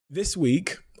This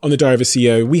week on the Diary of a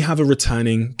CEO, we have a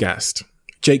returning guest,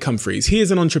 Jake Humphreys. He is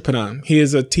an entrepreneur. He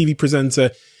is a TV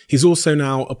presenter. He's also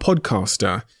now a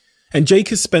podcaster. And Jake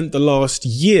has spent the last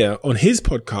year on his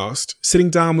podcast sitting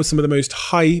down with some of the most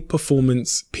high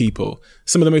performance people,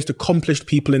 some of the most accomplished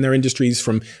people in their industries,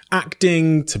 from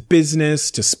acting to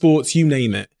business to sports, you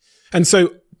name it. And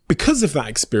so because of that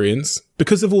experience,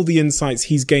 because of all the insights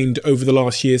he's gained over the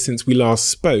last year since we last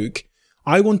spoke,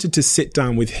 I wanted to sit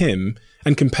down with him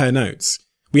and compare notes.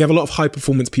 We have a lot of high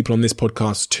performance people on this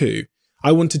podcast too.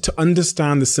 I wanted to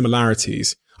understand the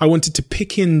similarities. I wanted to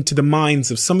pick into the minds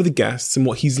of some of the guests and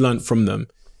what he's learnt from them.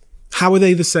 How are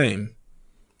they the same?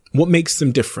 What makes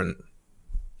them different?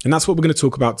 And that's what we're going to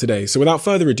talk about today. So without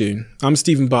further ado, I'm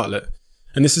Stephen Bartlett,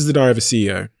 and this is the Diary of a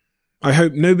CEO. I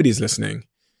hope nobody's listening,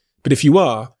 but if you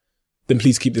are, then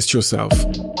please keep this to yourself.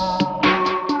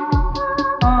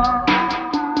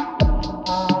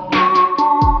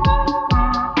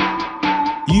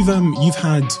 You've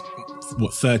had,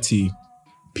 30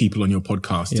 people on your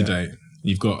podcast today.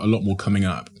 You've got a lot more coming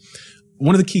up.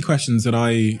 One of the key questions that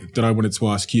I wanted to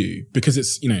ask you, because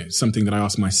it's, something that I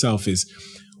ask myself, is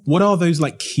what are those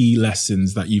key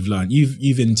lessons that you've learned?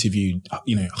 You've interviewed,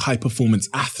 high performance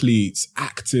athletes,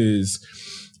 actors,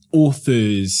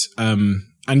 authors, and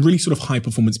really sort of high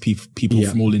performance people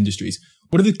from all industries.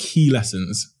 What are the key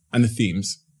lessons and the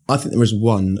themes? I think there is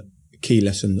one key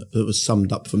lesson that was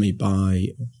summed up for me by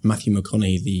Matthew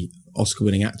McConaughey, the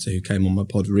Oscar-winning actor who came on my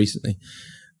pod recently.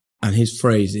 And his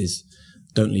phrase is,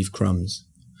 don't leave crumbs.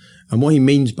 And what he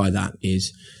means by that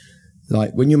is,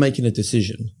 when you're making a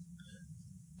decision,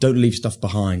 don't leave stuff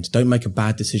behind. Don't make a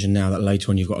bad decision now that later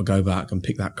on you've got to go back and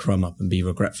pick that crumb up and be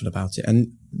regretful about it. And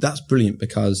that's brilliant,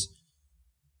 because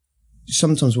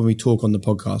sometimes when we talk on the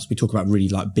podcast, we talk about really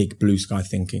big blue sky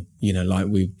thinking,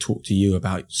 we talked to you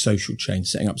about social change,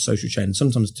 setting up social change. And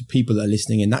sometimes to people that are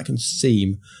listening in, that can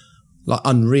seem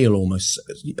unreal, almost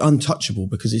untouchable,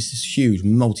 because it's this huge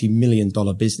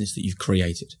multi-million-dollar business that you've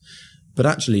created. But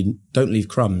actually, don't leave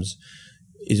crumbs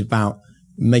is about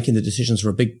making the decisions for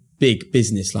a big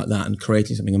business like that and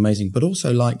creating something amazing. But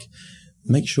also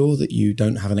make sure that you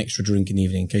don't have an extra drink in the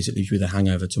evening in case it leaves you with a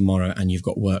hangover tomorrow and you've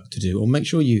got work to do. Or make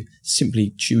sure you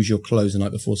simply choose your clothes the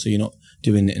night before so you're not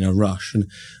doing it in a rush. And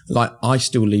I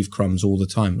still leave crumbs all the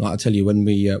time. I tell you, when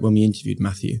we interviewed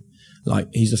Matthew,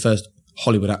 he's the first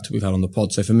Hollywood actor we've had on the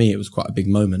pod. So for me, it was quite a big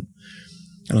moment.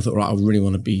 And I thought, I really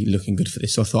want to be looking good for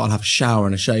this. So I thought I'll have a shower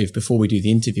and a shave before we do the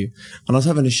interview. And I was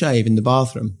having a shave in the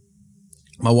bathroom.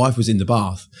 My wife was in the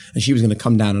bath and she was going to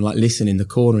come down and listen in the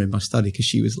corner in my study, because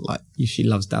she was she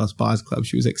loves Dallas Buyers Club.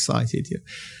 She was excited. Yeah.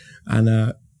 And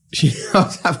I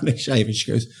was having a shave and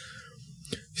she goes,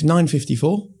 it's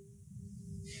 9:54.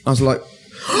 I was like,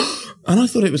 and I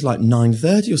thought it was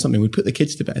 9:30 or something. We put the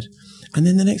kids to bed. And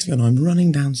then the next thing I know, I'm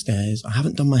running downstairs. I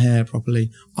haven't done my hair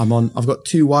properly. I've got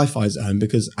 2 Wi-Fis at home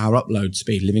because our upload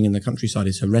speed living in the countryside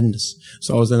is horrendous.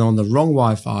 So I was then on the wrong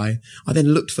Wi-Fi. I then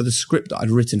looked for the script that I'd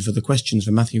written for the questions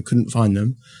for Matthew, couldn't find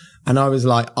them. And I was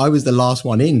the last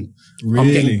one in. Really?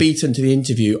 I'm getting beaten to the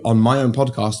interview on my own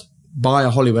podcast by a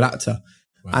Hollywood actor.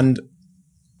 Wow. And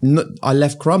I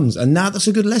left crumbs. And now that's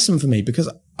a good lesson for me, because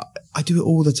I do it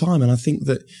all the time. And I think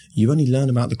that you only learn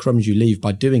about the crumbs you leave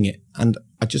by doing it. And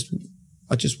I just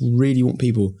really want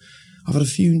people. I've had a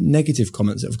few negative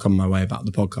comments that have come my way about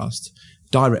the podcast,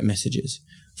 direct messages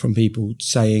from people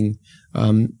saying,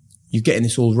 you're getting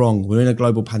this all wrong. We're in a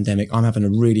global pandemic. I'm having a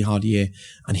really hard year.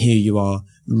 And here you are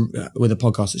with a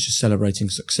podcast that's just celebrating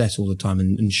success all the time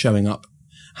and showing up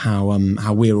how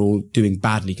we're all doing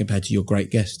badly compared to your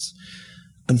great guests.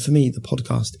 And for me, the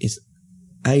podcast is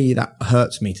that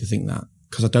hurts me to think that,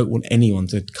 because I don't want anyone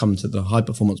to come to the High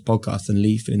Performance Podcast and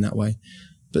leave it in that way.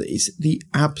 But it's the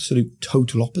absolute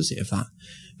total opposite of that.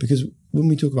 Because when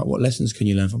we talk about what lessons can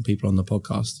you learn from people on the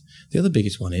podcast, the other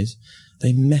biggest one is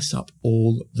they mess up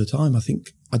all the time.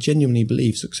 I genuinely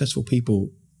believe successful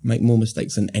people make more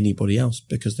mistakes than anybody else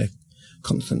because they're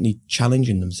constantly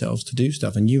challenging themselves to do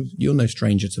stuff. And you're no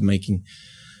stranger to making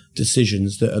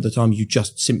decisions that at the time you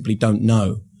just simply don't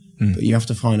know. But you have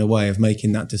to find a way of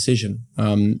making that decision.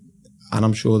 And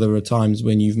I'm sure there are times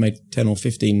when you've made 10 or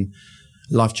 15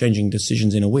 life-changing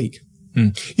decisions in a week.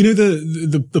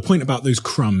 The point about those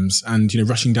crumbs and,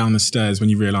 rushing down the stairs when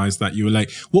you realized that you were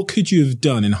late. What could you have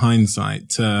done in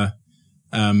hindsight to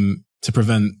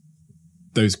prevent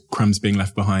those crumbs being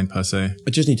left behind, per se? I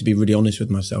just need to be really honest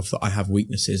with myself that I have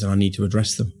weaknesses and I need to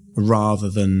address them, rather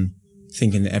than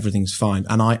thinking that everything's fine.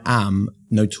 And I am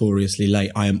notoriously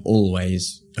late. I am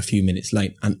always a few minutes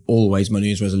late, and always my New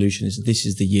Year's resolution is this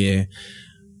is the year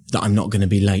that I'm not going to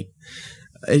be late.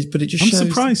 But it just shows. I'm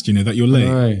surprised, that you're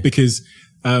late, because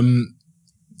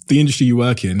the industry you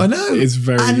work in. I know. Is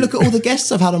very. And look at all the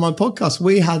guests I've had on my podcast.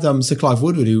 We had Sir Clive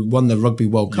Woodward, who won the Rugby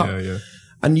World Cup. Yeah.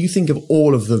 And you think of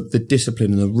all of the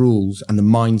discipline and the rules and the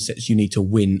mindsets you need to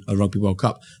win a Rugby World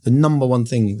Cup. The number one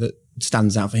thing that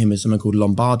stands out for him is something called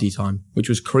Lombardy time, which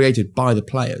was created by the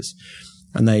players.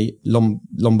 And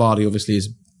Lombardy obviously is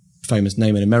a famous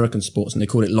name in American sports, and they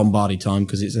call it Lombardy time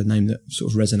because it's a name that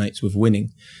sort of resonates with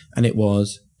winning. And it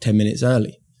was 10 minutes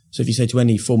early. So if you say to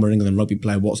any former England rugby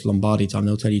player, what's Lombardy time?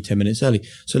 They'll tell you 10 minutes early.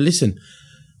 So listen,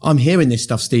 I'm hearing this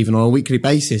stuff, Stephen, on a weekly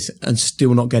basis and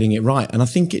still not getting it right. And I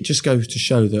think it just goes to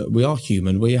show that we are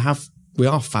human. We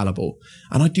are fallible.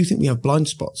 And I do think we have blind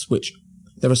spots, which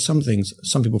there are some things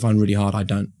some people find really hard. I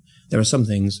don't. There are some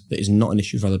things that is not an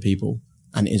issue for other people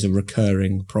and is a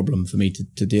recurring problem for me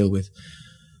to deal with.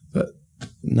 But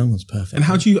no one's perfect. And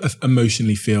how do you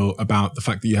emotionally feel about the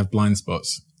fact that you have blind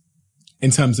spots? In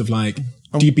terms of like,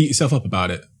 do you beat yourself up about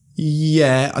it?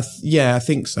 Yeah, I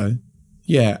think so.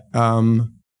 Yeah.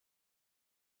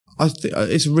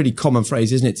 It's a really common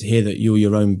phrase, isn't it, to hear that you're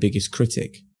your own biggest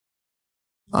critic.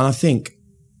 And I think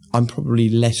I'm probably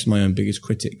less my own biggest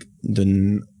critic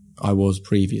than I was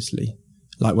previously.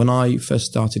 Like when I first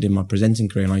started in my presenting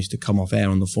career and I used to come off air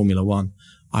on the Formula One,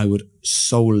 I would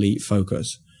solely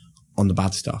focus on the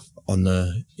bad stuff, on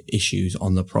the issues,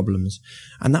 on the problems.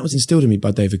 And that was instilled in me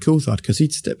by David Coulthard because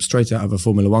he'd step straight out of a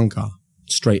Formula One car,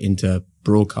 straight into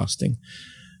broadcasting.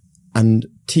 And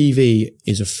TV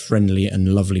is a friendly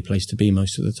and lovely place to be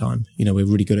most of the time. You know, we're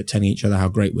really good at telling each other how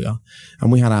great we are.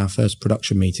 And we had our first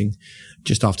production meeting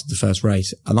just after the first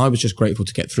race. And I was just grateful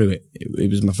to get through it. It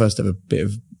was my first ever bit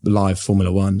of live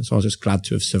Formula One. So I was just glad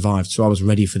to have survived. So I was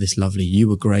ready for this lovely, you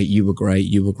were great,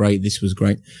 this was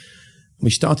great. We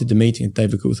started the meeting and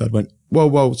David Coulthard went,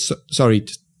 whoa, sorry,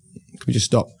 can we just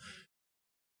stop?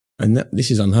 And this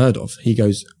is unheard of. He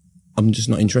goes, I'm just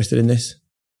not interested in this.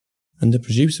 And the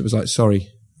producer was like, sorry,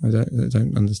 I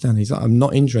don't understand. He's like, I'm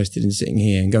not interested in sitting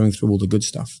here and going through all the good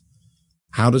stuff.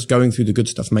 How does going through the good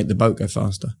stuff make the boat go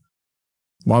faster?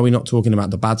 Why are we not talking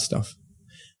about the bad stuff?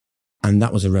 And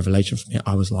that was a revelation for me.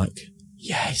 I was like,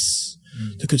 yes,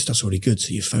 the good stuff's already good.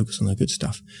 So you focus on the good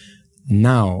stuff.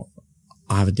 Now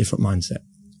I have a different mindset.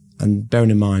 And bearing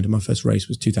in mind, my first race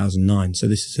was 2009. So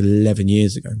this is 11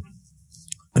 years ago.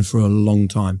 And for a long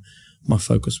time, my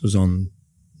focus was on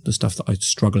the stuff that I was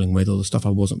struggling with or the stuff I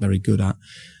wasn't very good at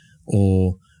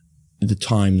or the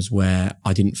times where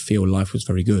I didn't feel life was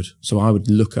very good. So I would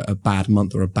look at a bad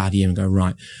month or a bad year and go,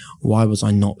 right, why was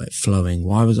I not flowing?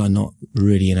 Why was I not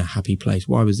really in a happy place?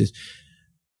 Why was this?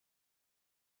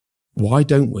 Why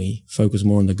don't we focus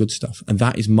more on the good stuff? And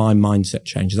that is my mindset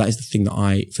change. That is the thing that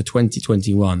for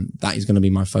 2021, that is going to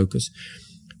be my focus.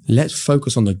 Let's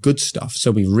focus on the good stuff so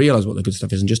we realize what the good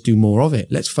stuff is and just do more of it.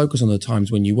 Let's focus on the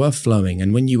times when you were flowing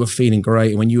and when you were feeling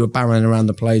great and when you were barreling around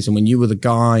the place and when you were the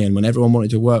guy and when everyone wanted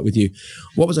to work with you.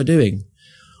 What was I doing?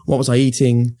 What was I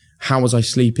eating? How was I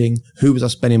sleeping? Who was I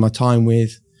spending my time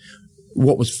with?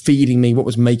 What was feeding me? What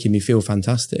was making me feel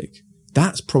fantastic?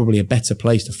 That's probably a better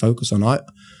place to focus on.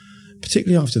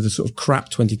 Particularly after the sort of crap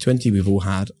 2020 we've all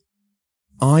had,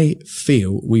 I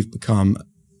feel we've become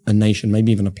a nation,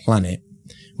 maybe even a planet,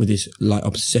 with this like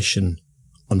obsession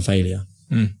on failure,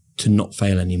 to not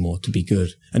fail anymore, to be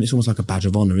good. And it's almost like a badge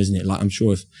of honor, isn't it? Like I'm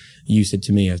sure if you said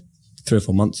to me 3 or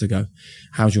 4 months ago,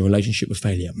 how's your relationship with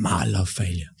failure? I love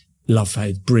failure. Love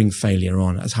failure. Bring failure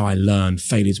on. That's how I learn.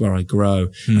 Failure is where I grow.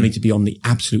 I need to be on the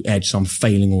absolute edge. So I'm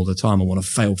failing all the time. I want to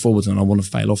fail forwards and I want to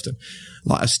fail often.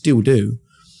 Like I still do.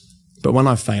 But when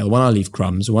I fail, when I leave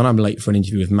crumbs, when I'm late for an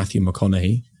interview with Matthew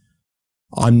McConaughey,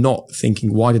 I'm not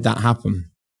thinking, why did that happen?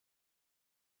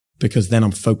 Because then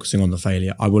I'm focusing on the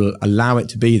failure. I will allow it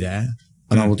to be there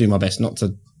and I will do my best not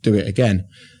to do it again.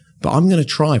 But I'm going to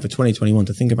try for 2021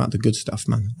 to think about the good stuff,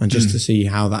 man, and just to see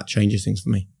how that changes things for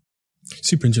me.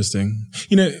 Super interesting.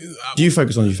 You know, do you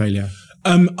focus on your failure?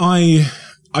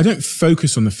 I don't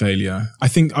focus on the failure. I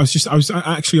think I was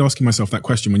actually asking myself that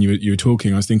question when you were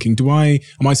talking. I was thinking,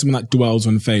 am I someone that dwells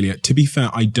on failure? To be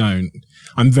fair, I don't.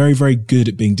 I'm very, very good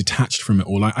at being detached from it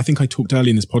all. I think I talked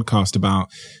earlier in this podcast about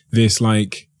this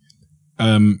like,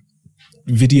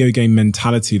 video game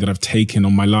mentality that I've taken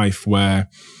on my life where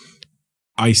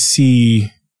I see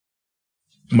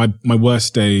my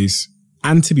worst days.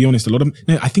 And to be honest,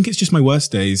 I think it's just my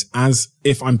worst days as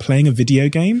if I'm playing a video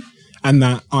game and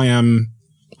that I am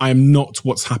not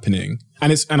what's happening.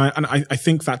 And I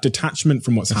think that detachment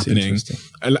from what's happening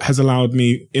has allowed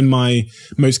me in my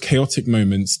most chaotic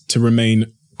moments to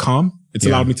remain calm. It's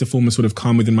allowed me to form a sort of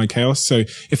calm within my chaos. So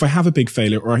if I have a big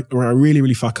failure or I really,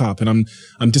 really fuck up and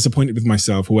I'm disappointed with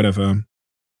myself or whatever,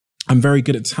 I'm very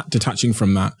good at detaching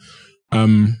from that.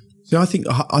 So I think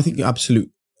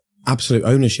absolute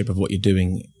ownership of what you're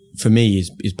doing for me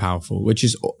is powerful, which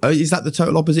is that the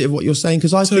total opposite of what you're saying?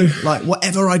 Because I think like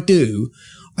whatever I do,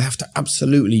 I have to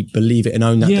absolutely believe it and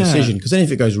own that decision. Because then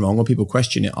if it goes wrong or people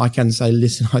question it, I can say,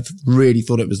 listen, I really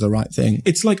thought it was the right thing.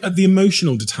 It's like the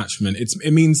emotional detachment.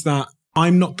 It means that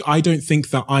I don't think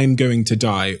that I'm going to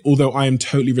die, although I am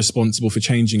totally responsible for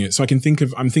changing it. So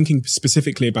I'm thinking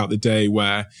specifically about the day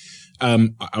where,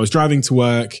 I was driving to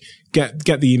work, get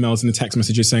the emails and the text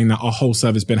messages saying that our whole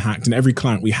server's been hacked and every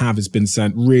client we have has been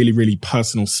sent really, really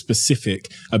personal,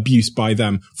 specific abuse by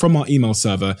them from our email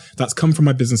server that's come from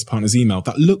my business partner's email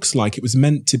that looks like it was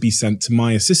meant to be sent to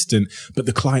my assistant, but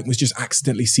the client was just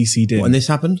accidentally CC'd in. And this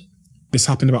happened? This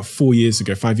happened about 5 years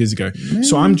ago.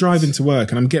 So I'm driving to work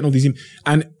and I'm getting all these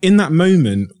and in that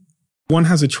moment, one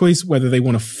has a choice whether they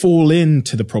want to fall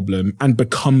into the problem and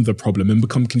become the problem and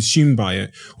become consumed by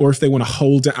it, or if they want to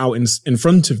hold it out in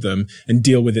front of them and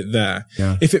deal with it there.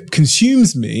 Yeah. If it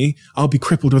consumes me, I'll be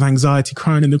crippled with anxiety,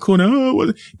 crying in the corner.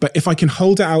 But if I can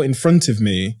hold it out in front of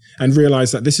me and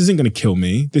realize that this isn't going to kill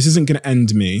me, this isn't going to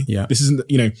end me, this isn't,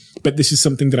 but this is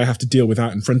something that I have to deal with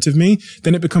out in front of me,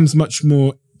 then it becomes much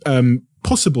more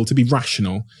possible to be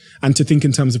rational and to think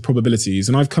in terms of probabilities.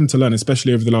 And I've come to learn,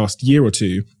 especially over the last year or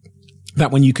two, that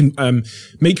when you can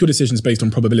make your decisions based on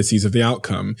probabilities of the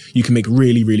outcome, you can make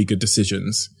really, really good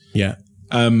decisions. Yeah.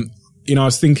 I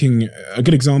was thinking a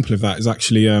good example of that is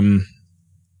actually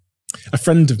a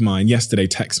friend of mine yesterday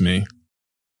texted me,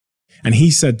 and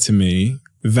he said to me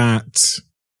that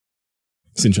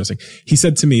it's interesting. He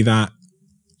said to me that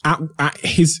at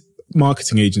his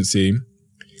marketing agency,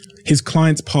 his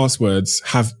clients' passwords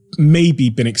have maybe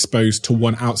been exposed to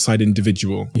one outside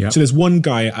individual. Yep. So there's one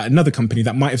guy at another company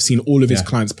that might have seen all of his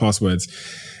clients' passwords.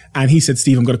 And he said,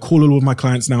 Steve, I'm going to call all of my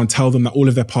clients now and tell them that all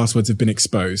of their passwords have been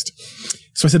exposed.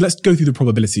 So I said, let's go through the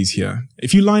probabilities here.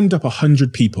 If you lined up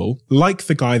 100 people, like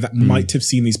the guy that might have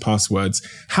seen these passwords,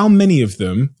 how many of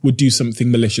them would do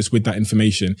something malicious with that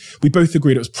information? We both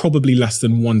agreed it was probably less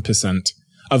than 1%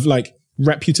 of like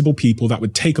reputable people that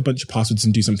would take a bunch of passwords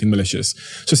and do something malicious.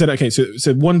 So I said, okay,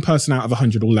 so one person out of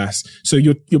 100 or less. So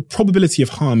your probability of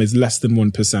harm is less than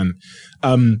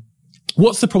 1%.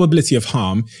 What's the probability of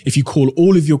harm if you call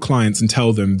all of your clients and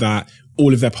tell them that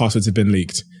all of their passwords have been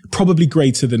leaked? Probably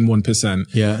greater than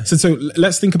 1%. Yeah. So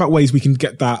let's think about ways we can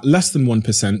get that less than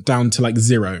 1% down to like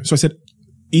 0. So I said,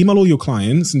 email all your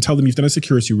clients and tell them you've done a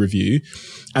security review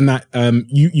and that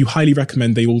you highly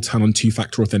recommend they all turn on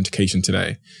 2-factor authentication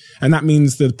today. And that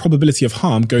means the probability of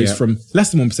harm goes from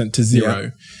less than 1% to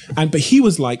 0. Yeah. But he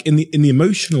was like, in the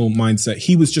emotional mindset,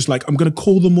 he was just like, I'm going to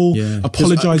call them all,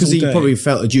 apologize because all day. He probably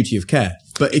felt a duty of care.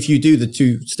 But if you do the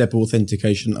 2-step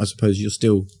authentication, I suppose you're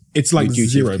still... It's like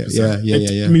 0%.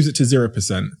 It moves it to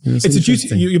 0%. It's a duty.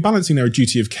 You're balancing there a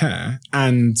duty of care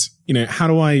and, how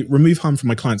do I remove harm from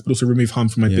my clients, but also remove harm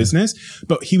from my business?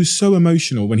 But he was so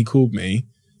emotional when he called me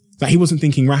that he wasn't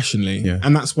thinking rationally. Yeah.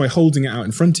 And that's why holding it out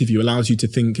in front of you allows you to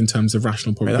think in terms of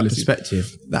rational probability.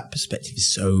 That perspective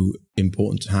is so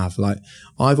important to have. Like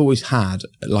I've always had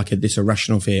like this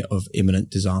irrational fear of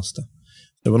imminent disaster.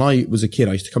 So when I was a kid,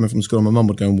 I used to come in from school and my mum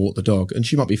would go and walk the dog and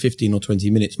she might be 15 or 20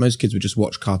 minutes. Most kids would just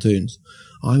watch cartoons.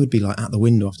 I would be like at the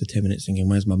window after 10 minutes thinking,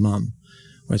 where's my mum?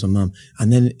 Where's my mum?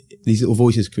 And then these little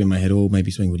voices come in my head. Oh,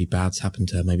 maybe something really bad's happened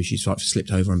to her. Maybe she's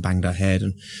slipped over and banged her head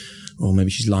or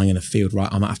maybe she's lying in a field,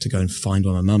 right? I might have to go and find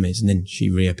where my mum is. And then she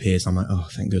reappears. I'm like, oh,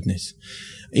 thank goodness.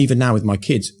 Even now with my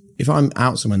kids, if I'm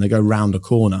out somewhere and they go round a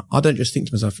corner, I don't just think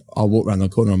to myself, I'll walk round the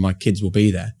corner and my kids will be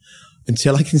there.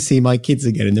 Until I can see my kids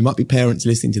again. And there might be parents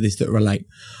listening to this that relate.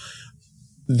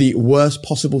 The worst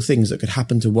possible things that could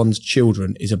happen to one's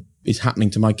children is happening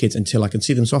to my kids until I can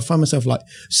see them. So I find myself like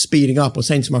speeding up or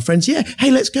saying to my friends,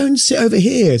 hey, let's go and sit over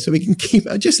here so we can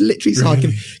just literally so I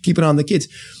can keep an eye on the kids.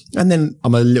 And then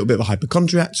I'm a little bit of a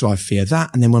hypochondriac, so I fear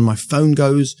that. And then when my phone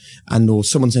goes or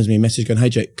someone sends me a message going, hey,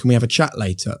 Jake, can we have a chat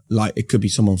later? Like it could be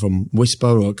someone from Whisper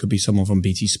or it could be someone from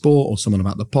BT Sport or someone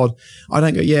about the pod. I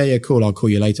don't go, yeah, cool. I'll call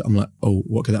you later. I'm like, oh,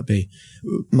 what could that be?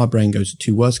 My brain goes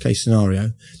to worst case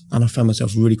scenario. And I found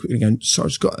myself really quickly going, sorry,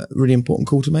 I've just got a really important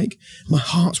call to make. My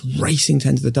heart's racing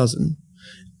 10 to the dozen.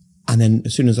 And then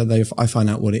as soon as I find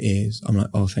out what it is, I'm like,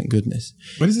 oh, thank goodness.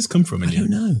 Where does this come from? I don't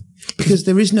know. Because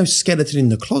there is no skeleton in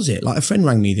the closet. Like a friend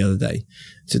rang me the other day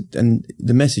and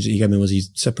the message that he gave me was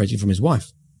he's separated from his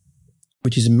wife,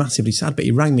 which is massively sad. But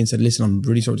he rang me and said, listen, I'm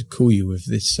really sorry to call you with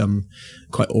this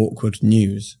quite awkward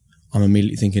news. I'm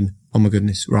immediately thinking, oh my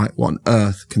goodness, right, what on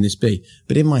earth can this be?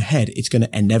 But in my head, it's going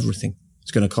to end everything.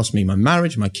 It's going to cost me my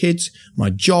marriage, my kids,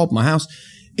 my job, my house.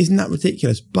 Isn't that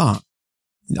ridiculous? But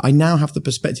I now have the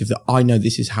perspective that I know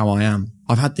this is how I am.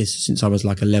 I've had this since I was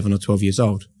like 11 or 12 years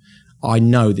old. I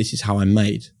know this is how I'm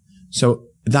made. So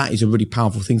that is a really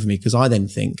powerful thing for me, because I then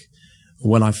think,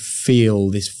 when I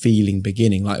feel this feeling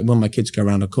beginning, like when my kids go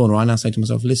around a corner, I now say to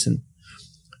myself, listen,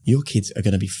 your kids are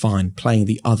going to be fine playing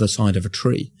the other side of a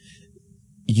tree.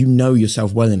 You know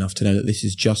yourself well enough to know that this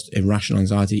is just irrational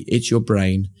anxiety. It's your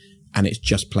brain and it's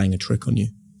just playing a trick on you.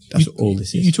 That's all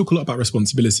this is. You talk a lot about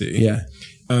responsibility. Yeah.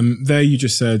 There you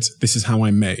just said, this is how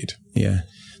I'm made. Yeah.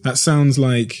 That sounds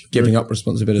like... Giving up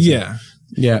responsibility. Yeah.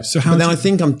 Yeah. So how? But then I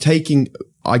think I'm taking...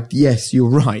 yes, you're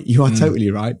right. You are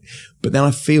totally right. But then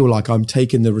I feel like I'm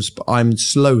taking I'm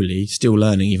slowly still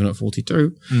learning, even at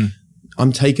 42.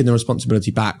 I'm taking the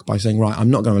responsibility back by saying, right, I'm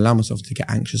not going to allow myself to get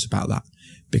anxious about that,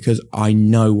 because I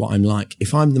know what I'm like.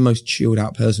 If I'm the most chilled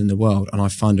out person in the world and I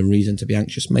find a reason to be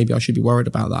anxious, maybe I should be worried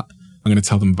about that. I'm going to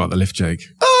tell them about the lift, Jake.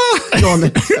 Go on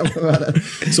then. Tell me about it.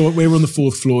 So we were on the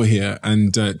 4th floor here,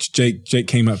 and Jake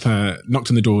came up, knocked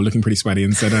on the door, looking pretty sweaty,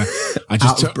 and said, "I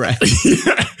just out of breath."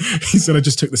 He said, "I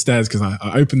just took the stairs because I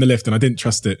opened the lift and I didn't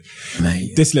trust it."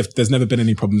 Mate. This lift, there's never been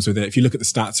any problems with it. If you look at the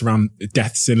stats around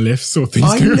deaths in lifts or things,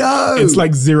 I know it's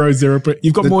like 0. But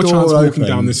you've got more chance walking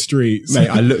down the street. Mate,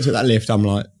 I looked at that lift. I'm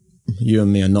like, you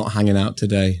and me are not hanging out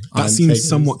today. That seems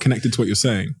somewhat connected to what you're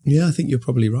saying. Yeah, I think you're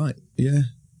probably right. Yeah.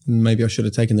 Maybe I should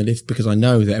have taken the lift, because I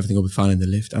know that everything will be fine in the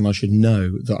lift, and I should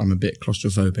know that I'm a bit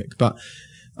claustrophobic. But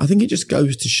I think it just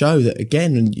goes to show that,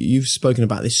 again, and you've spoken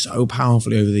about this so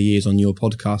powerfully over the years on your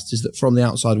podcast, is that from the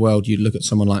outside world, you'd look at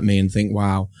someone like me and think,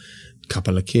 wow,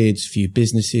 couple of kids, few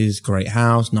businesses, great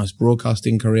house, nice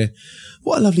broadcasting career.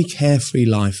 What a lovely carefree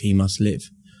life he must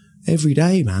live. Every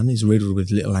day, man, is riddled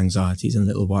with little anxieties and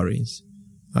little worries.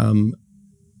 A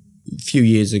few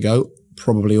years ago,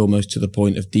 probably almost to the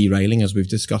point of derailing, as we've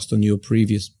discussed on your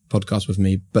previous podcast with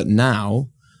me. But now,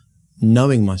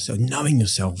 knowing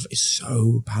yourself is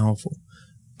so powerful,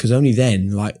 because only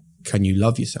then, can you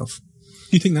love yourself?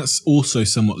 Do you think that's also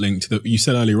somewhat linked to you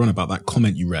said earlier on about that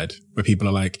comment you read, where people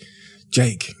are like,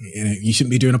 Jake, you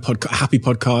shouldn't be doing a happy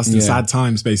podcast in sad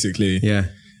times, basically. Yeah.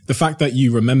 The fact that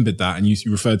you remembered that and you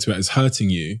referred to it as hurting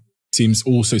you seems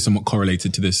also somewhat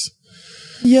correlated to this.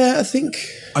 Yeah,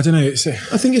 I don't know.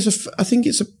 I think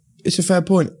it's a fair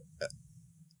point.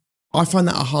 I find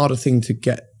that a harder thing to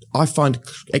get. I find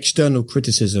external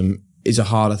criticism is a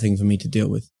harder thing for me to deal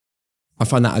with. I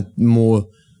find that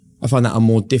a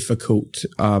more difficult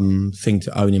thing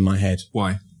to own in my head.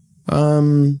 Why?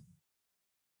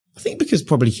 I think because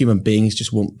probably human beings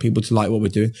just want people to like what we're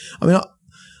doing. I mean,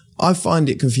 I find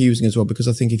it confusing as well, because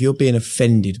I think if you're being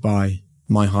offended by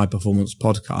my high performance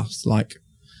podcast,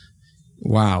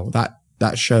 wow,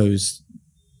 that shows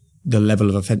the level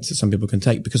of offense that some people can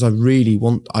take, because I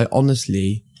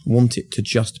honestly want it to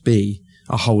just be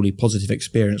a wholly positive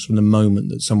experience from the moment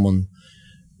that someone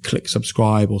clicks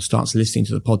subscribe or starts listening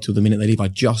to the pod till the minute they leave. I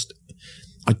just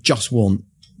want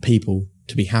people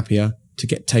to be happier, to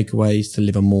get takeaways, to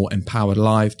live a more empowered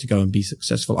life, to go and be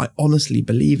successful. I honestly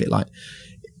believe it.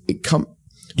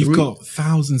 You've got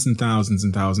thousands and thousands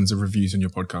and thousands of reviews on your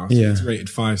podcast. Yeah. It's rated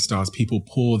 5 stars. People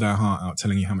pour their heart out,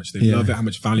 telling you how much they love it, how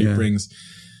much value it brings.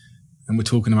 And we're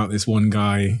talking about this one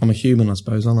guy. I'm a human, I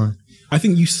suppose, aren't I? I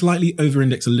think you slightly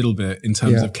over-index a little bit in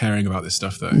terms of caring about this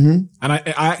stuff, though. Mm-hmm. And I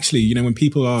actually, when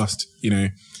people asked,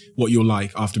 what you're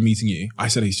like after meeting you, I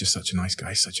said he's just such a nice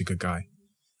guy, such a good guy.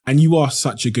 And you are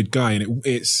such a good guy. And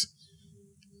it's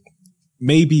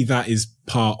maybe that is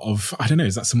part of, I don't know,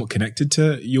 is that somewhat connected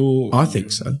to your... I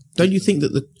think so. Don't you think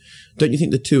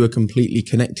the two are completely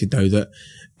connected, though, that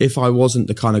if I wasn't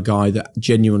the kind of guy that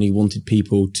genuinely wanted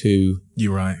people to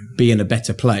You're right. be in a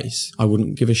better place, I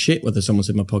wouldn't give a shit whether someone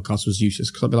said my podcast was useless,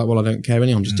 because I'd be like, well, I don't care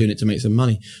anyway. I'm just doing it to make some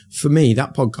money. For me,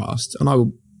 that podcast, and I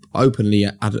will openly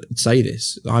say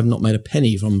this, I've not made a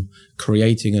penny from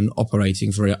creating and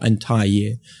operating for an entire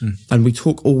year. And we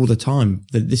talk all the time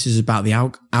that this is about the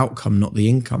outcome, not the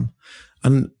income.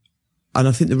 And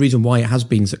I think the reason why it has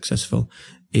been successful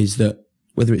is that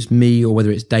whether it's me or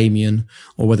whether it's Damien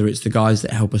or whether it's the guys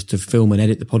that help us to film and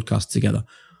edit the podcast together,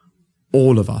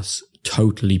 all of us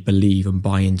totally believe and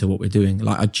buy into what we're doing.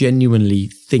 I genuinely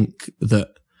think that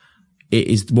it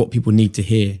is what people need to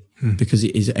hear, because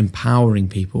it is empowering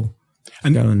people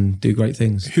and go and do great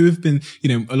things. Who have been,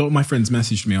 a lot of my friends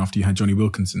messaged me after you had Johnny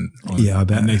Wilkinson on. Yeah, I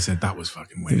bet. And they said that was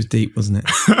fucking weird. It was deep, wasn't it?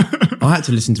 I had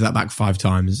to listen to that back 5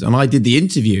 times, and I did the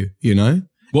interview,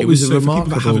 What it was so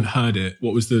remarkable. For people that haven't heard it,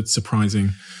 what was the surprising?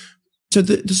 So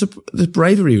the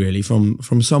bravery really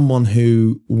from someone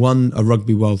who won a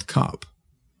Rugby World Cup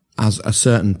as a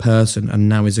certain person and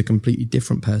now is a completely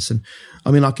different person.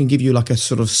 I mean, I can give you a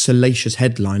sort of salacious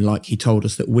headline, like he told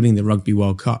us that winning the Rugby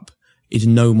World Cup is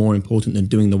no more important than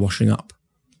doing the washing up.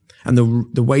 And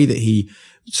the way that he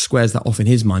squares that off in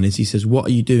his mind is he says, what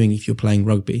are you doing if you're playing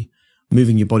rugby?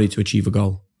 moving your body to achieve a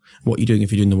goal. What you're doing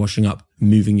if you're doing the washing up,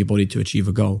 moving your body to achieve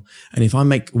a goal. And if I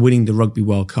make winning the Rugby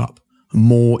World Cup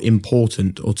more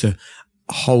important or to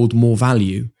hold more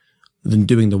value than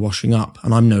doing the washing up,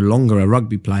 and I'm no longer a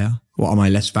rugby player, what am I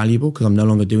less valuable because I'm no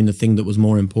longer doing the thing that was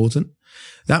more important?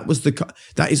 That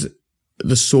is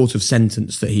the sort of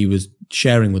sentence that he was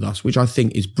sharing with us, which I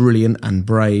think is brilliant and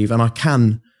brave, and I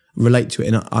can relate to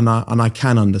it and I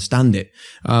can understand it.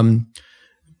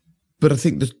 But I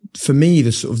think that for me,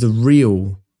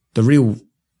 the real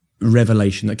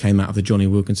revelation that came out of the Johnny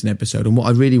Wilkinson episode, and what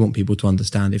I really want people to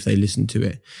understand if they listen to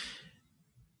it,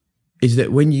 is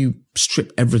that when you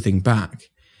strip everything back,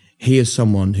 he is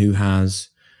someone who has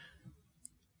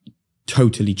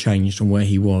totally changed from where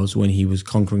he was when he was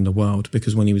conquering the world.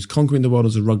 Because when he was conquering the world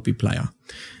as a rugby player,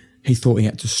 he thought he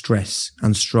had to stress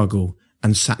and struggle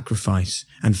and sacrifice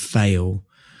and fail.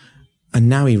 And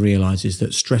now he realizes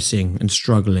that stressing and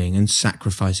struggling and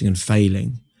sacrificing and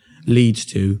failing leads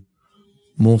to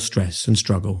more stress and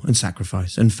struggle and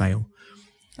sacrifice and fail.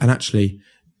 And actually,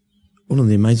 one of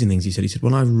the amazing things he said,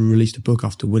 when I released a book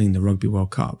after winning the Rugby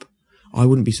World Cup, I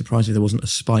wouldn't be surprised if there wasn't a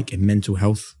spike in mental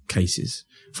health cases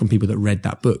from people that read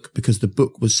that book, because the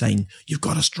book was saying, you've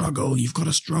got to struggle, you've got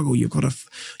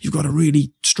to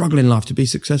really struggle in life to be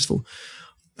successful.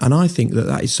 And I think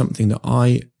that is something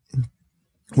that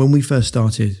when we first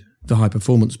started the High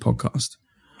Performance podcast,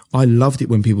 I loved it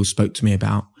when people spoke to me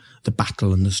about the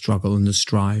battle and the struggle and the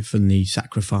strive and the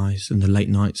sacrifice and the late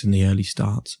nights and the early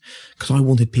starts. Because I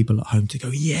wanted people at home to go,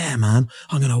 yeah, man,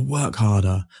 I'm going to work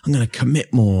harder. I'm going to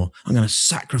commit more. I'm going to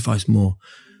sacrifice more.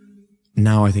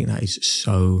 Now I think that is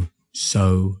so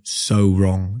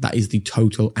wrong. That is the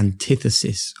total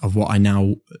antithesis of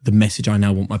the message I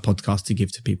now want my podcast to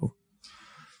give to people.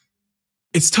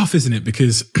 It's tough, isn't it?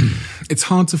 Because it's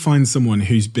hard to find someone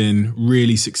who's been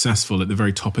really successful at the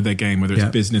very top of their game, whether it's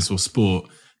business or sport,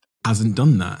 hasn't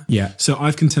done that. Yeah. So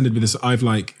I've contended with this. I've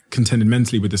contended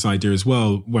mentally with this idea as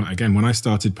well. When I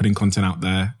started putting content out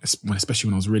there, especially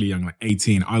when I was really young, like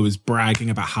 18, I was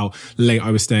bragging about how late I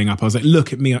was staying up. I was like,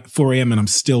 look at me at 4 a.m. and I'm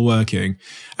still working.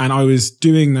 And I was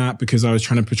doing that because I was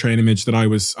trying to portray an image that I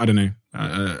was, I don't know,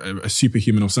 a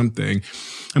superhuman or something.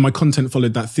 And my content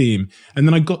followed that theme. And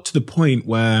then I got to the point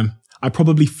where I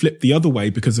probably flipped the other way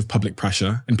because of public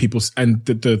pressure, and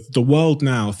the world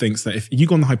now thinks that if you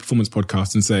go on the High Performance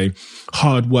podcast and say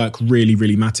hard work really,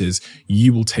 really matters,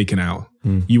 you will take an L.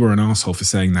 You are an asshole for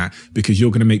saying that because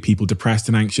you're going to make people depressed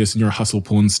and anxious and you're a hustle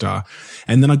porn star.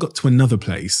 And then I got to another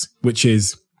place, which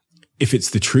is if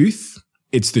it's the truth,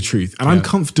 it's the truth. And I'm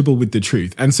comfortable with the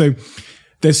truth. And so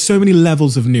there's so many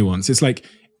levels of nuance. It's like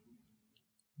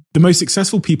the most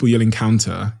successful people you'll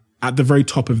encounter at the very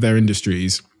top of their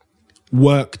industries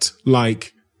worked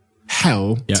like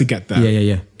hell to get there.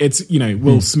 Yeah. It's,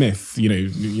 Will Smith,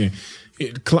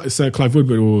 Sir Clive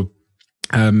Woodward, or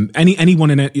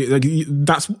anyone in it.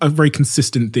 That's a very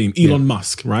consistent theme. Elon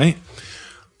Musk, right?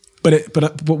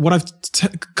 But what I've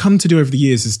come to do over the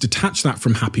years is detach that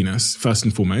from happiness first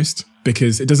and foremost,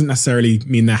 because it doesn't necessarily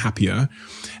mean they're happier,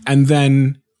 and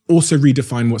then also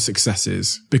redefine what success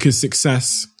is, because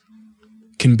success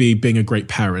can be being a great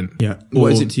parent. Yeah.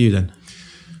 What is it to you then?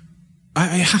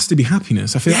 It has to be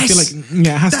happiness. I feel like, it has to be.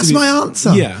 That's my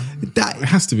answer. Yeah. It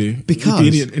has to be. Because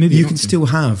you can still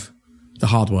have the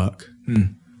hard work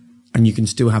and you can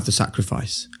still have the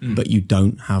sacrifice, but you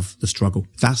don't have the struggle.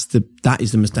 That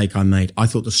is the mistake I made. I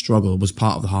thought the struggle was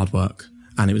part of the hard work,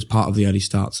 and it was part of the early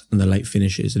starts and the late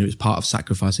finishes, and it was part of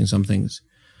sacrificing some things.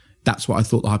 That's what I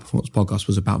thought the High Performance podcast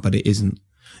was about, but it isn't.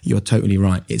 You're totally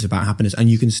right. It's about happiness, and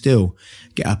you can still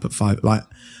get up at 5. Like,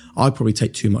 I probably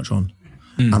take too much on.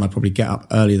 And I probably get up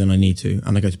earlier than I need to,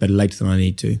 and I go to bed later than I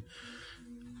need to.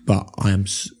 But I am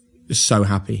so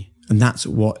happy. And that's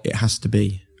what it has to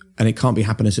be. And it can't be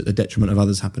happiness at the detriment of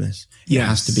others' happiness. It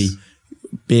has to be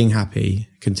being happy,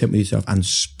 content with yourself, and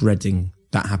spreading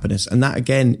that happiness. And that,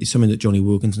 again, is something that Johnny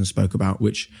Wilkinson spoke about,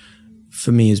 which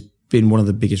for me has been one of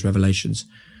the biggest revelations.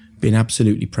 Being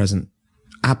absolutely present.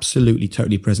 Absolutely,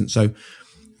 totally present. So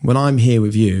when I'm here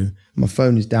with you, my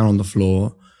phone is down on the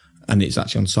floor, and it's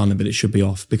actually on silent, but it should be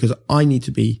off, because I need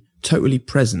to be totally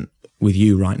present with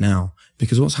you right now,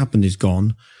 because what's happened is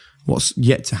gone. What's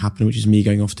yet to happen, which is me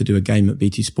going off to do a game at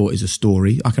BT Sport, is a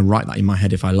story. I can write that in my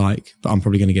head if I like, but I'm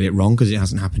probably going to get it wrong because it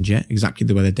hasn't happened yet, exactly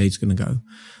the way the date's going to go.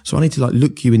 So I need to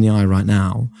look you in the eye right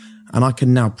now, and I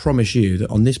can now promise you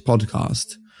that on this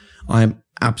podcast, I am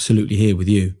absolutely here with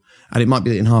you. And it might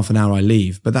be that in half an hour I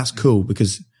leave, but that's cool,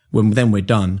 because then we're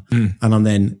done and I'm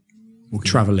then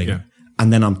traveling. Yeah.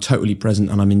 And then I'm totally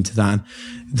present and I'm into that.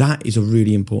 That is a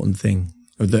really important thing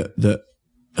that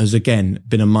has again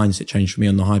been a mindset change for me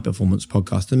on the High Performance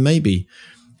podcast. And maybe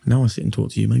now I sit and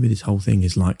talk to you, maybe this whole thing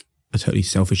is like a totally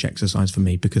selfish exercise for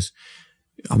me, because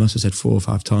I must have said 4 or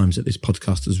 5 times that this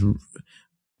podcast has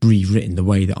rewritten the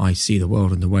way that I see the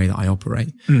world and the way that I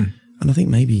operate. And I think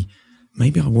maybe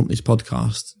I want this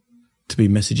podcast to be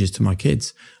messages to my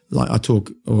kids. Like I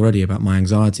talk already about my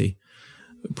anxiety.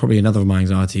 Probably another of my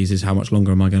anxieties is how much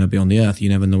longer am I going to be on the earth? You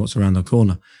never know what's around the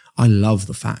corner. I love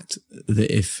the fact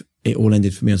that if it all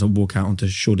ended for me as I walk out onto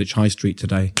Shoreditch High Street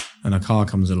today and a car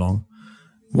comes along,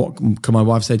 what can my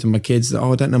wife say to my kids?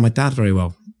 Oh, I don't know my dad very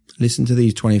well. Listen to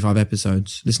these 25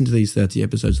 episodes. Listen to these 30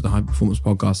 episodes of the High Performance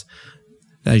podcast.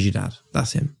 There's your dad.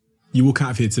 That's him. You walk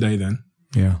out of here today then.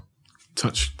 Yeah.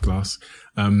 Touch glass.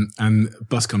 And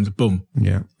bus comes, boom.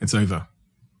 Yeah. It's over.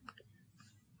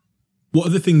 What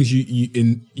are the things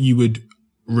you would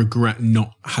regret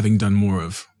not having done more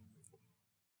of?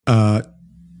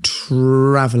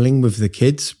 Traveling with the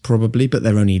kids, probably, but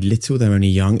they're only little, they're only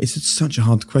young. It's such a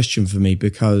hard question for me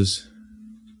because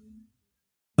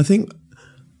I think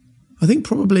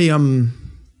probably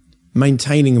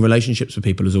maintaining relationships with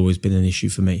people has always been an issue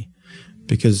for me,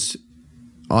 because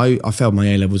I failed my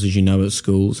A-levels, as you know, at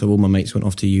school. So all my mates went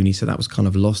off to uni. So that was kind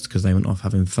of lost because they went off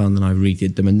having fun and I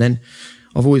redid them. And then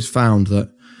I've always found that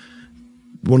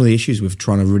one of the issues with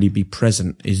trying to really be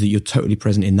present is that you're totally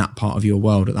present in that part of your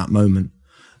world at that moment.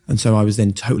 And so I was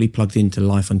then totally plugged into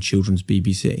life on children's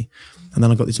BBC. And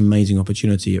then I got this amazing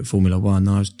opportunity at Formula One.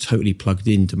 And I was totally plugged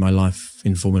into my life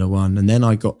in Formula One. And then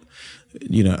I got,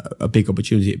 a big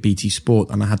opportunity at BT Sport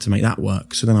and I had to make that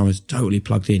work. So then I was totally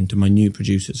plugged into my new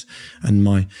producers and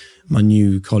my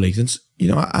new colleagues. And,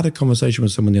 I had a conversation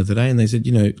with someone the other day and they said,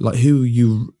 like who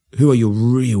are your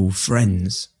real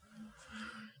friends?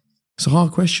 It's a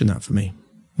hard question, that, for me,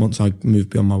 once I moved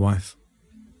beyond my wife.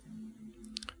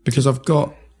 Because I've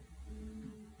got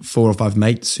 4 or 5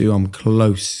 mates who I'm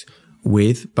close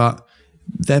with, but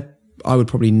I would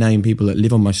probably name people that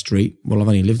live on my street. Well, I've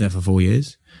only lived there for 4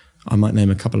 years. I might name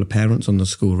a couple of parents on the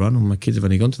school run, and my kids have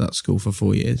only gone to that school for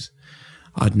 4 years.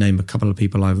 I'd name a couple of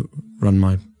people I've run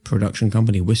my production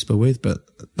company, Whisper, with, but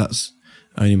that's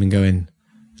only been going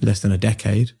less than a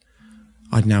decade.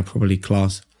 I'd now probably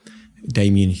class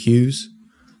Damien Hughes,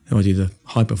 who I do the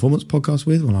High Performance podcast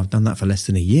with. Well, I've done that for less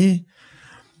than a year,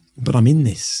 but I'm in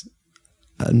this.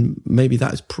 And maybe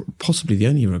that is possibly the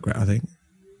only regret, I think.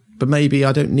 But maybe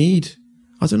I don't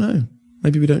know.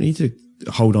 Maybe we don't need to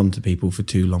hold on to people for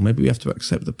too long. Maybe we have to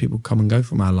accept that people come and go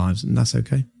from our lives, and that's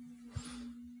okay.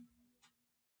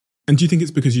 And do you think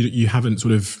it's because you haven't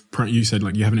you said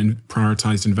like you haven't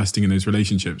prioritized investing in those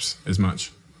relationships as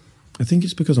much? I think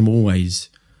it's because I'm always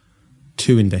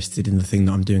too invested in the thing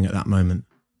that I'm doing at that moment.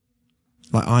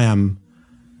 Like I am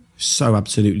so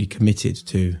absolutely committed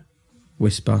to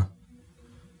Whisper,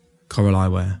 Coral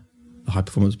Eyewear, the High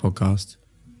Performance podcast,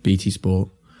 BT Sport,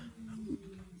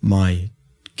 my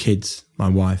kids, my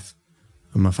wife,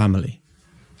 and my family.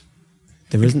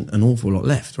 There isn't an awful lot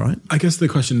left, right? I guess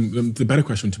the better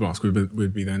question to ask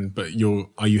would be then, but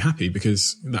are you happy?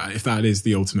 Because if that is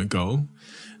the ultimate goal,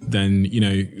 then,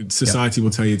 society will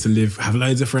tell you to have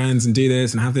loads of friends and do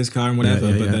this and have this car and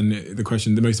whatever. Then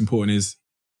the most important is,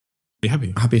 are you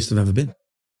happy? Happiest I've ever been.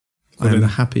 I am the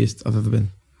happiest I've ever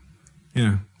been.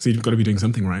 Yeah. So you've got to be doing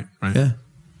something right? Yeah.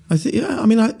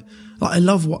 I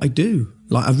love what I do.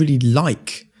 Like, I really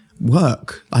like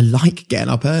work. I like getting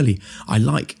up early. I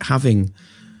like having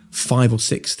 5 or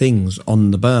 6 things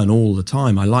on the burn all the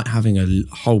time. I like having a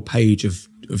whole page of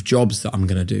jobs that I'm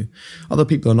going to do. Other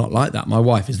people are not like that. My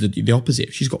wife is the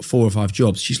opposite. She's got 4 or 5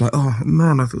 jobs. She's like, oh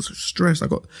man, I feel so stressed. I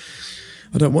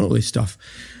don't want all this stuff.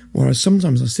 Whereas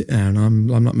sometimes I sit there and I'm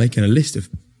like making a list of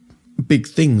big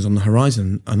things on the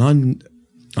horizon, and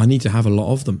I need to have a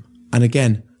lot of them. And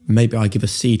again, maybe I give a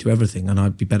C to everything, and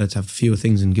I'd be better to have fewer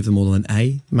things and give them all an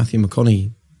A. Matthew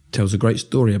McConaughey tells a great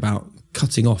story about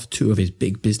cutting off 2 of his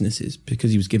big businesses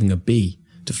because he was giving a B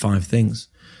to 5 things,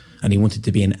 and he wanted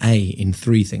to be an A in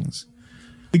 3 things.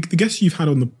 The guests you've had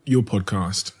on your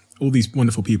podcast, all these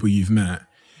wonderful people you've met,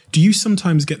 do you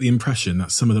sometimes get the impression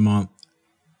that some of them aren't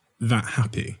that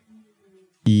happy?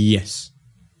 Yes.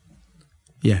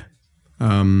 Yeah.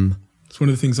 It's one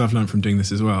of the things I've learned from doing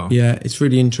this as well. Yeah, it's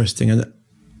really interesting. And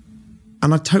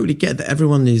I totally get that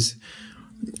everyone is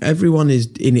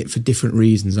in it for different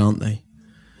reasons, aren't they?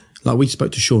 Like we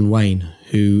spoke to Sean Wayne,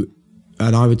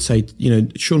 and I would say,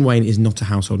 Sean Wayne is not a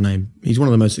household name. He's one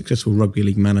of the most successful rugby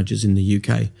league managers in the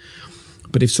UK.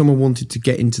 But if someone wanted to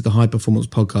get into the High Performance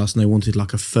podcast and they wanted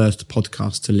like a first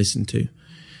podcast to listen to,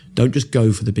 don't just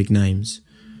go for the big names.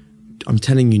 I'm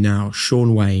telling you now,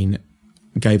 Sean Wayne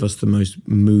gave us the most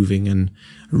moving and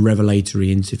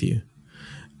revelatory interview.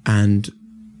 And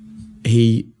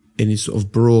he, in his sort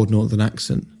of broad northern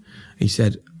accent, he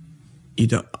said,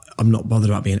 I'm not bothered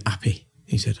about being happy.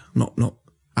 He said, I'm not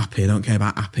happy. I don't care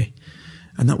about happy.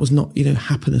 And that was not,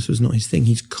 happiness was not his thing.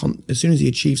 As soon as he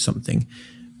achieved something,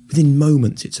 within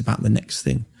moments, it's about the next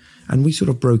thing. And we sort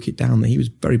of broke it down that he was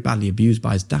very badly abused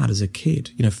by his dad as a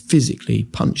kid, physically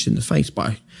punched in the face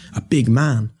by a big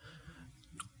man,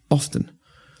 often.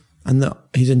 And that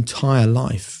his entire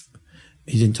life,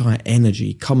 his entire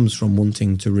energy comes from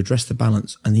wanting to redress the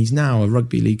balance. And he's now a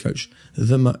rugby league coach,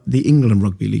 the England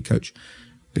rugby league coach,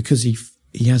 because he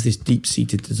has this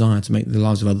deep-seated desire to make the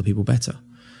lives of other people better.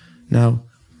 Now,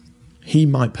 he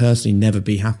might personally never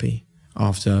be happy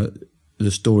after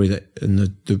the story and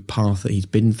the path that he's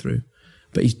been through,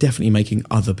 but he's definitely making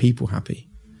other people happy.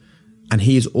 And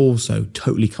he is also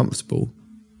totally comfortable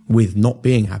with not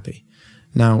being happy.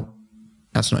 Now,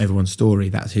 that's not everyone's story.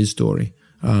 That's his story.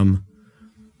 But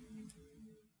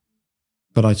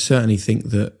I certainly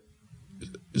think that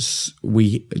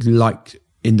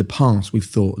in the past, we've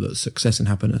thought that success and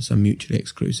happiness are mutually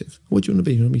exclusive. What do you want to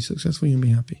be? You want to be successful? You want to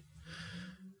be happy?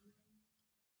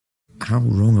 How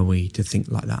wrong are we to think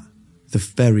like that? The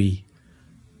very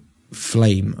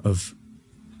flame of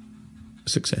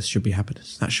success should be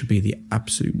happiness. That should be the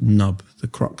absolute nub, the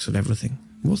crux of everything.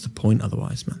 What's the point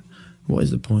otherwise, man? What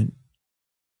is the point?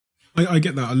 I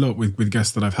get that a lot with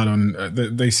guests that I've had on.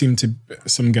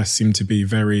 Some guests seem to be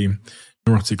very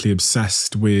neurotically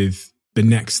obsessed with the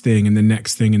next thing and the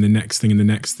next thing and the next thing and the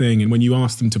next thing. And when you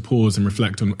ask them to pause and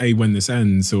reflect on when this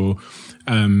ends or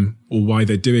why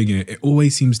they're doing it, it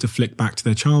always seems to flick back to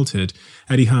their childhood.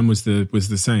 Eddie Hearn was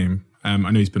the same. I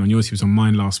know he's been on yours. He was on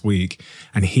mine last week,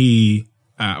 and he.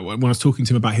 When I was talking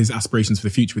to him about his aspirations for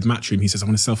the future with Matchroom, he says, I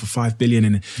want to sell for 5 billion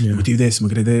and we'll do this and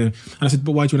we're going to do. And I said,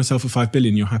 but why do you want to sell for 5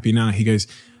 billion? You're happy now. He goes,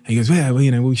 well,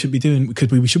 we should be doing,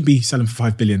 we should be selling for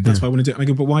 5 billion. That's what I want to do. And I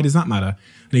go, but why does that matter?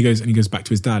 And he goes back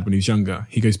to his dad when he was younger.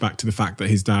 He goes back to the fact that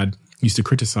his dad used to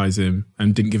criticize him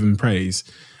and didn't give him praise.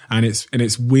 And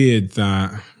it's weird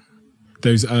that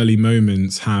those early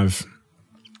moments have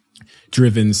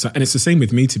driven, and it's the same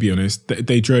with me, to be honest.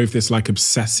 They drove this like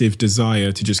obsessive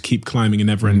desire to just keep climbing a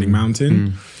never-ending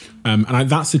mountain. And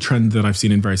that's a trend that I've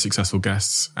seen in very successful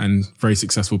guests and very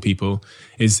successful people,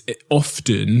 is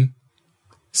often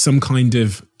some kind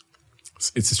of,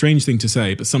 it's a strange thing to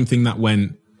say, but something that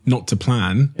went not to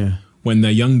plan when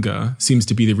they're younger seems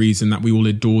to be the reason that we all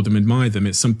adore them, admire them.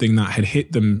 It's something that had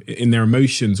hit them in their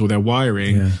emotions or their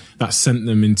wiring that sent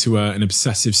them into an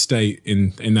obsessive state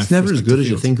in their. It's never as good as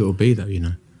you think it will be, though.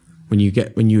 When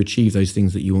you achieve those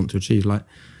things that you want to achieve. Like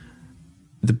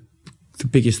the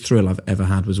biggest thrill I've ever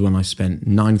had was when I spent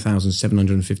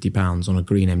 £9,750 on a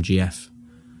green MGF.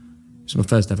 It's my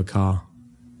first ever car.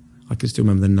 I can still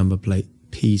remember the number plate,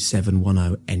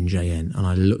 P710NJN, and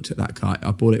I looked at that car.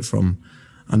 I bought it from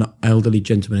an elderly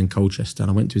gentleman in Colchester, and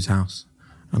I went to his house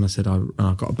and I said,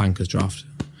 I've got a banker's draft.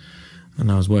 And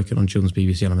I was working on children's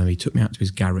BBC, and I remember he took me out to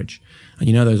his garage.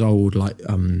 And those old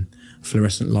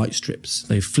fluorescent light strips,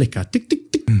 they flicker, tick,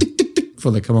 tick, tick, tick, tick, tick,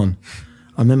 before they come on.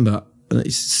 I remember, and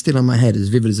it's still in my head as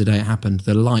vivid as the day it happened,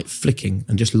 the light flicking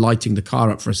and just lighting the car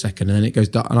up for a second, and then it goes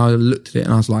dark. And I looked at it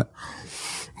and I was like,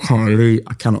 holy,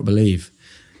 I cannot believe.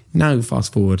 Now,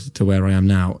 fast forward to where I am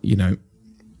now,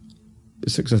 a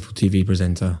successful TV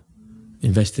presenter,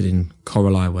 invested in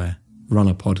Coral Eyewear, run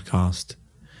a podcast,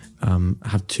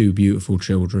 have 2 beautiful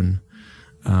children,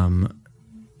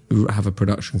 have a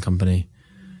production company.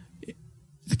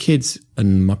 The kids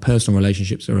and my personal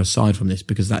relationships are aside from this,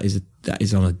 because that is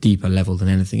on a deeper level than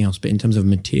anything else. But in terms of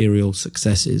material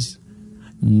successes,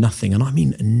 nothing, and I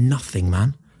mean nothing,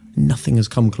 man. Nothing has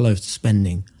come close to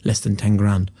spending less than 10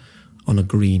 grand on a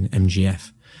green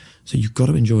MGF. So you've got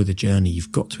to enjoy the journey.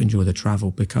 You've got to enjoy the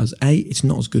travel, because A, it's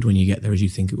not as good when you get there as you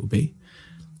think it will be.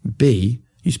 B,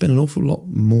 you spend an awful lot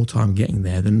more time getting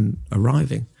there than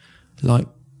arriving. Like,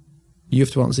 you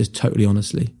have to answer this totally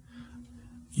honestly.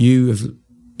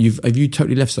 Have you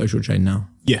totally left Social Chain now?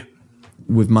 Yeah.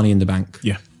 With money in the bank?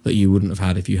 Yeah. That you wouldn't have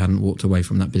had if you hadn't walked away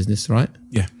from that business, right?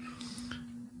 Yeah.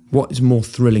 What is more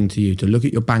thrilling to you, to look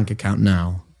at your bank account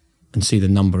now and see the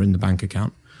number in the bank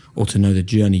account, or to know the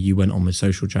journey you went on with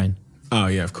Social Chain? Oh,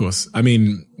 yeah, of course. I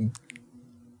mean,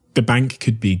 the bank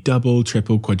could be double,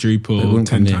 triple, quadruple,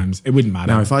 10 times. It wouldn't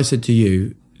matter. Now, if I said to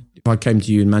you, if I came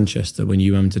to you in Manchester when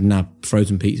you went to nab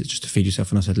frozen pizzas just to feed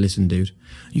yourself, and I said, listen, dude,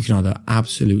 you can either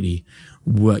absolutely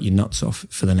work your nuts off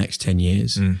for the next 10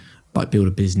 years, like build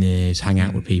a business, hang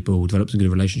out with people, develop some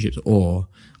good relationships, or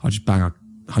I'll just bang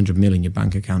 100 mil in your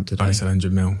bank account today. I said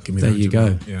 100 mil. Give me there you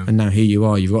go. Yeah. And now here you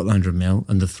are, you've got the 100 mil,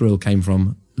 and the thrill came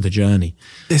from the journey.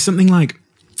 There's something like,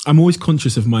 I'm always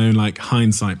conscious of my own like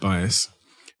hindsight bias,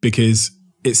 because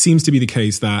it seems to be the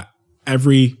case that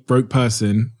every broke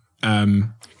person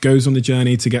goes on the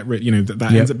journey to get rich,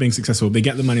 that ends up being successful. They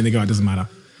get the money and they go, it doesn't matter.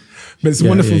 But it's a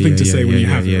wonderful thing to say when you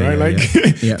have it, right?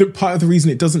 The part of the reason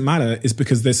it doesn't matter is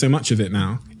because there's so much of it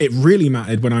now. It really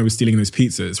mattered when I was stealing those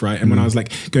pizzas, right? And when I was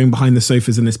like going behind the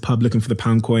sofas in this pub looking for the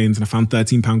pound coins, and I found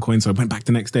 13 pound coins, so I went back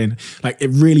the next day, and like it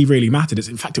really, really mattered.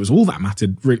 In fact, it was all that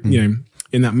mattered,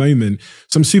 in that moment.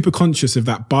 So I'm super conscious of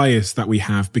that bias that we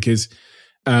have, because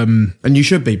and you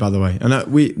should be, by the way. And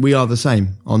we are the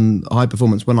same on high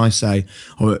performance. When I say,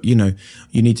 you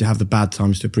need to have the bad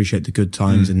times to appreciate the good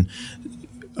times, and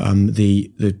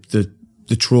the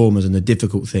traumas and the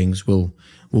difficult things will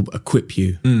equip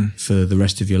you for the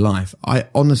rest of your life. I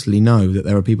honestly know that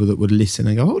there are people that would listen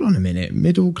and go, hold on a minute,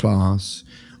 middle class,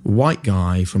 white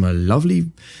guy from a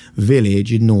lovely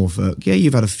village in Norfolk. Yeah,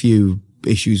 you've had a few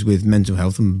issues with mental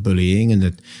health and bullying,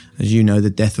 and as you know,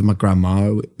 the death of my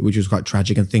grandma, which was quite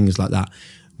tragic, and things like that.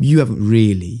 You haven't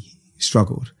really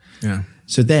struggled. Yeah.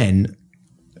 So then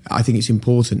I think it's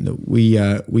important that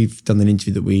we've done an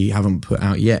interview that we haven't put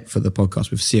out yet for the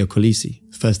podcast with Sio Kolisi,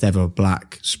 first ever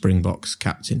black Springboks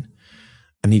captain.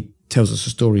 And he tells us a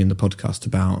story in the podcast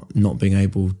about not being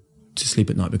able to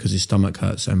sleep at night because his stomach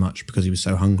hurt so much because he was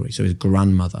so hungry. So his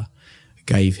grandmother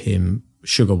gave him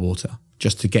sugar water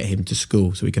just to get him to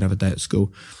school so he could have a day at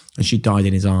school. And she died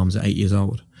in his arms at 8 years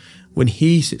old. When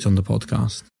he sits on the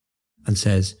podcast and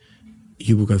says,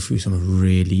 you will go through some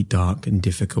really dark and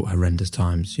difficult, horrendous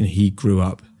times. He grew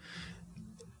up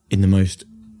in the most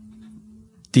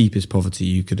deepest poverty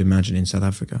you could imagine in South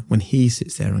Africa. When he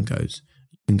sits there and goes,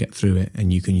 you can get through it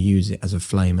and you can use it as a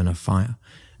flame and a fire.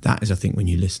 That is, I think, when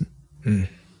you listen.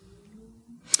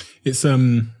 It's, but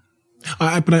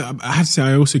I have to say,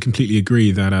 I also completely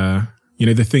agree that,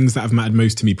 the things that have mattered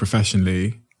most to me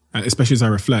professionally, especially as I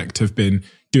reflect, have been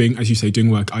doing, as you say,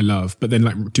 doing work I love, but then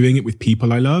like doing it with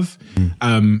people I love,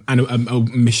 and a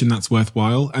mission that's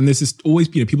worthwhile. And there's this always,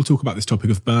 people talk about this topic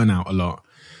of burnout a lot.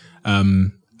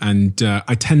 And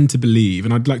I tend to believe,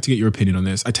 and I'd like to get your opinion on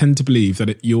this, I tend to believe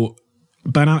that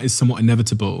burnout is somewhat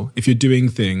inevitable if you're doing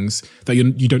things that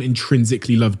you don't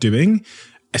intrinsically love doing,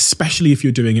 especially if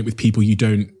you're doing it with people you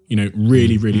don't,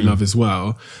 really, really love as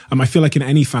well. I feel like in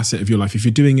any facet of your life, if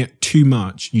you're doing it too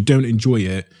much, you don't enjoy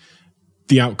it,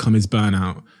 the outcome is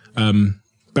burnout.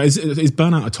 But is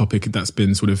burnout a topic that's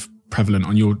been sort of prevalent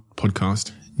on your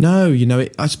podcast? No,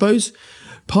 I suppose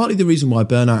partly the reason why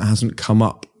burnout hasn't come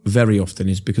up very often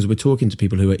is because we're talking to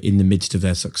people who are in the midst of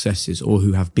their successes or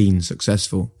who have been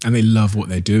successful. And they love what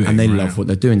they're doing. And they love what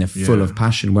they're doing. They're full of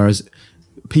passion. Whereas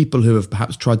people who have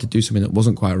perhaps tried to do something that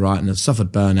wasn't quite right and have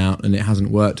suffered burnout and it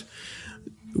hasn't worked,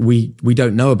 we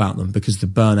don't know about them because the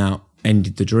burnout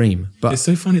ended the dream. But it's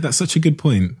so funny. That's such a good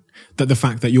point. That the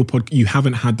fact that you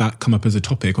haven't had that come up as a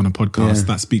topic on a podcast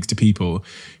that speaks to people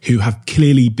who have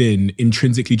clearly been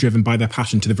intrinsically driven by their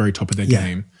passion to the very top of their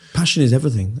game. Passion is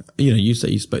everything. You say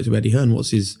you spoke to Eddie Hearn.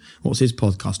 What's his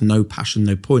podcast? No passion,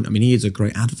 no point. I mean, he is a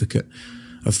great advocate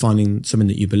of finding something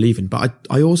that you believe in. But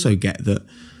I also get that,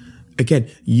 again,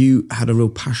 you had a real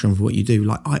passion for what you do.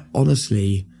 Like, I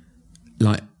honestly,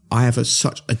 I have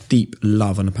such a deep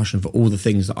love and a passion for all the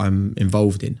things that I'm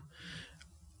involved in.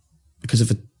 Because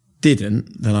if I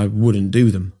didn't, then I wouldn't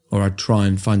do them, or I'd try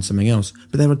and find something else.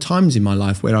 But there are times in my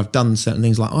life where I've done certain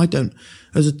things. Like, I don't,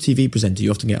 as a TV presenter,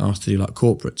 you often get asked to do like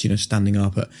corporates, standing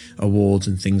up at awards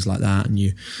and things like that. And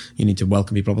you need to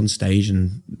welcome people up on stage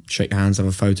and shake hands, have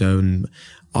a photo. And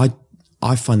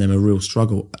I find them a real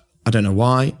struggle. I don't know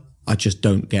why. I just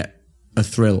don't get a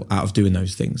thrill out of doing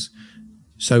those things.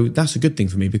 So that's a good thing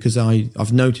for me because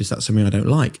I've noticed that's something I don't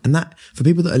like. And that, for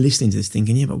people that are listening to this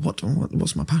thinking, yeah, but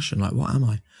what's my passion? Like, what am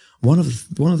I? One of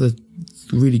the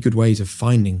really good ways of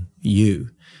finding you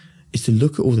is to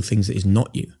look at all the things that is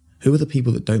not you. Who are the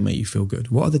people that don't make you feel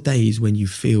good? What are the days when you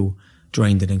feel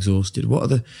drained and exhausted? What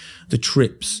are the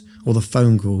trips or the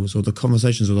phone calls or the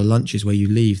conversations or the lunches where you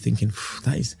leave thinking,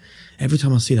 that is, every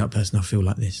time I see that person, I feel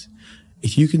like this.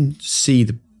 If you can see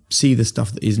the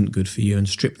stuff that isn't good for you and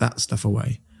strip that stuff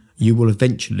away, you will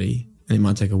eventually, and it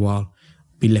might take a while,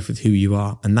 be left with who you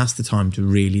are. And that's the time to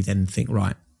really then think,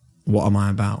 right, what am I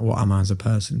about? What am I as a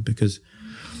person? Because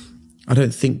I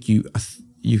don't think you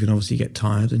can obviously get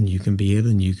tired and you can be ill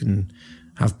and you can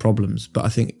have problems. But I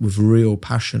think with real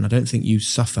passion, I don't think you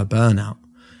suffer burnout,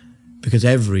 because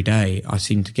every day I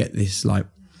seem to get this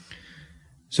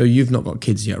so you've not got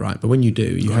kids yet, right? But when you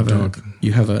do, you have a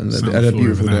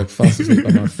beautiful dog fast asleep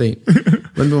by my feet.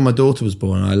 Remember when my daughter was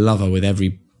born, I love her with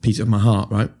every piece of my heart,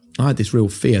 right? I had this real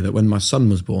fear that when my son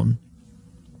was born,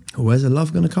 Where's the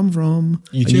love going to come from?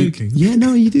 You joking? You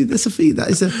do.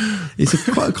 It's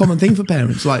quite a common thing for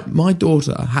parents. Like my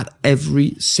daughter had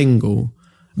every single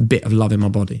bit of love in my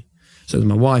body. So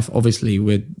my wife, obviously,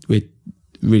 we're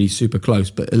really super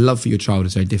close, but a love for your child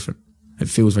is very different. It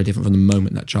feels very different from the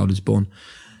moment that child is born.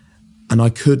 And I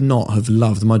could not have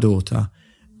loved my daughter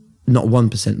not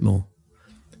 1% more.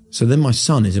 So then my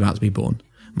son is about to be born.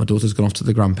 My daughter's gone off to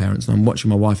the grandparents, and I'm watching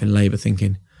my wife in labour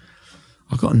thinking,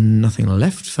 I've got nothing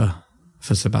left for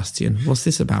Sebastian. What's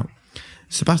this about?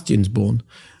 Sebastian's born,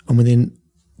 and within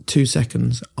 2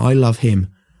 seconds, I love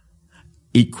him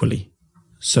equally.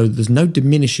 So there's no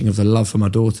diminishing of the love for my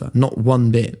daughter, not one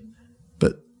bit.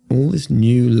 But all this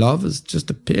new love has just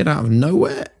appeared out of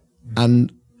nowhere,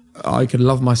 and I can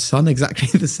love my son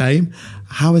exactly the same.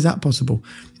 How is that possible?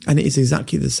 And it is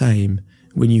exactly the same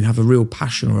when you have a real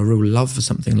passion or a real love for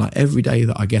something. Like every day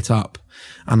that I get up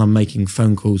and I'm making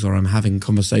phone calls or I'm having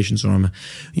conversations or I'm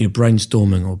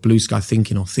brainstorming or blue sky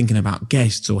thinking or thinking about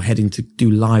guests or heading to do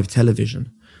live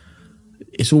television,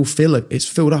 it's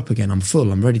filled up again. I'm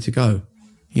full. I'm ready to go.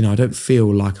 I don't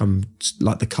feel like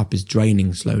the cup is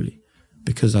draining slowly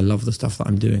because I love the stuff that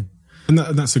I'm doing. And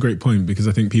that's a great point, because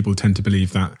I think people tend to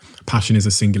believe that passion is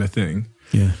a singular thing.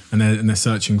 Yeah. And they're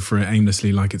searching for it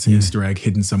aimlessly, like it's an Easter egg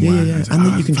hidden somewhere. Yeah. And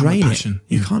then you can drain it.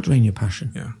 You can't drain your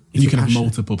passion. Yeah. You can have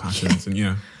multiple passions.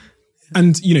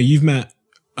 And you've met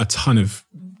a ton of,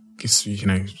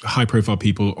 high profile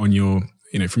people on your,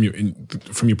 from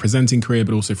your presenting career,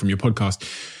 but also from your podcast.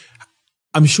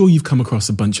 I'm sure you've come across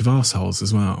a bunch of arseholes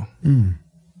as well.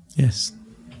 Yes.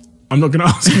 I'm not going to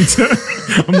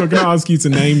ask you to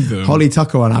name them. Holly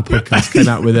Tucker on our podcast came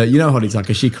out with Holly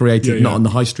Tucker. She created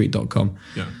notonthehighstreet.com.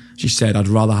 Yeah. She said, I'd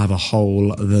rather have a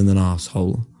hole than an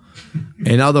arsehole.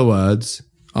 In other words,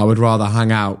 I would rather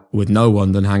hang out with no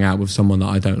one than hang out with someone that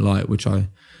I don't like, which I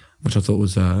thought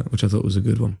was a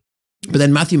good one. But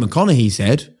then Matthew McConaughey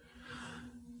said,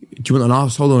 do you want an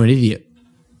arsehole or an idiot?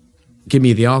 Give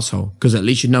me the arsehole, because at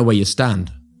least you know where you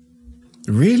stand.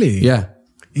 Really? Yeah.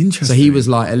 Interesting. So he was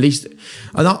like, at least,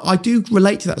 and I do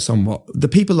relate to that somewhat. The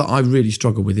people that I really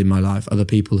struggle with in my life are the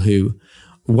people who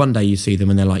one day you see them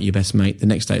and they're like your best mate. The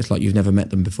next day it's like you've never met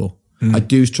them before. I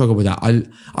do struggle with that.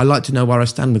 I like to know where I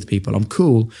stand with people. I'm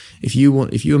cool if you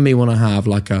and me want to have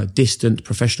like a distant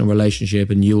professional relationship,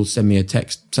 and you'll send me a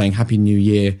text saying Happy New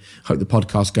Year, hope the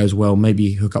podcast goes well,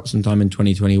 maybe hook up sometime in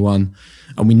 2021,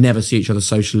 and we never see each other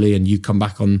socially, and you come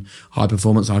back on High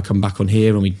Performance, I come back on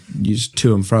here, and we just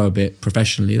to and fro a bit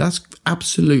professionally. That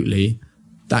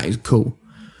is cool.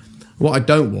 What I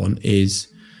don't want is,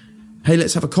 hey,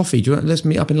 let's have a coffee. Let's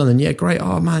meet up in London. Yeah, great.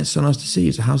 Oh, man, it's so nice to see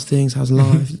you. So how's things? How's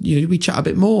life? We chat a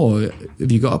bit more.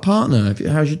 Have you got a partner?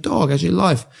 How's your dog? How's your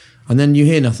life? And then you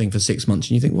hear nothing for 6 months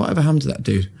and you think, whatever happened to that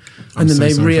dude? And then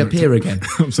they reappear again.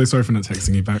 I'm so sorry for not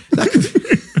texting you back.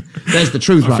 There's the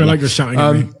truth. I feel like you're shouting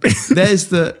at me. There's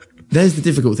the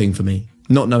difficult thing for me,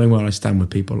 not knowing where I stand with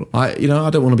people. I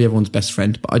don't want to be everyone's best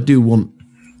friend, but I do want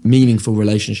meaningful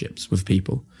relationships with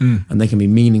people. And they can be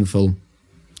meaningful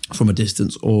from a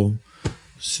distance or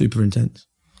super intense.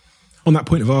 On that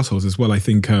point of arseholes as well, I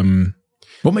think...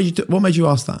 What made you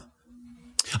ask that?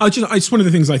 It's one of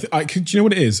the things do you know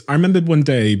what it is? I remembered one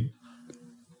day,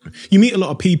 you meet a lot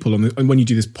of people when you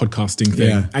do this podcasting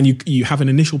thing, and you have an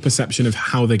initial perception of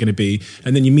how they're going to be,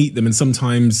 and then you meet them, and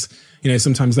sometimes they're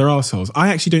arseholes. I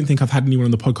actually don't think I've had anyone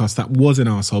on the podcast that was an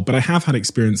arsehole, but I have had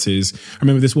experiences. I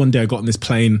remember this one day I got on this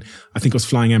plane, I think I was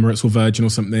flying Emirates or Virgin or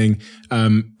something,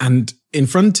 and in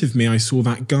front of me I saw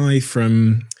that guy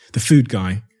from The Food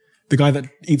Guy, the guy that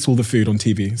eats all the food on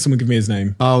TV. Someone give me his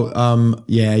name.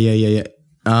 Yeah.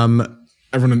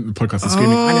 Everyone on the podcast is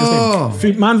screaming. I know his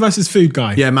name. Man versus Food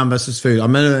Guy. Yeah, Man versus Food.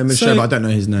 I'm in the show, but I don't know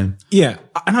his name. Yeah,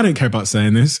 and I don't care about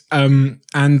saying this. And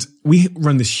we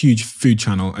run this huge food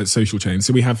channel at Social Chain.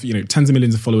 So we have, tens of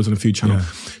millions of followers on a food channel. Yeah.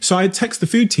 So I text the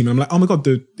food team and I'm like, oh my God,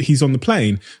 he's on the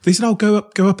plane. They said, go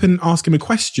up and ask him a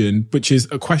question, which is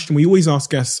a question we always ask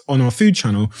guests on our food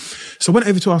channel. So I went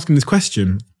over to ask him this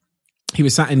question. He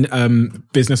was sat in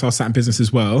business. I was sat in business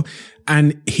as well.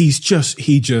 And he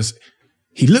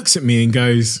looks at me and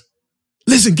goes,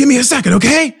 listen, give me a second,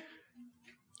 okay?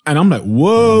 And I'm like,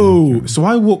 whoa. So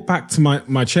I walk back to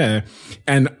my chair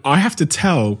and I have to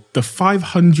tell the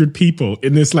 500 people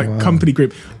in this company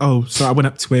group, so I went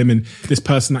up to him and this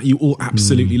person that you all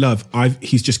absolutely love,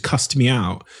 he's just cussed me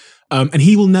out. And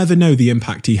he will never know the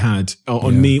impact he had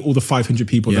on me, all the 500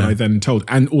 people that I then told.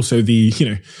 And also the,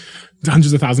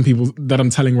 hundreds of thousands of people that I'm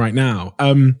telling right now.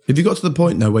 Have you got to the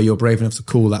point though where you're brave enough to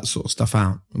call that sort of stuff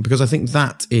out? Because I think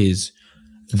that is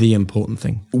the important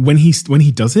thing. When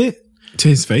he does it to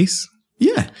his face,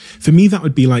 yeah. For me, that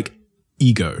would be like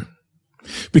ego.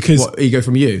 Because What, ego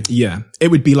from you? yeah, it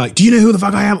would be like, do you know who the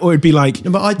fuck I am? Or it'd be like,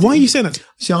 why are you saying that?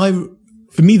 See,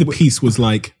 For me, the piece was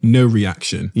like no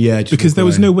reaction. Yeah, just because walk there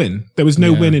was away. no win. There was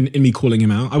no win in me calling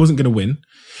him out. I wasn't going to win.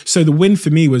 So the win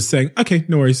for me was saying, okay,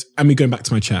 no worries. And me going back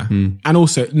to my chair. And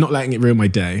also not letting it ruin my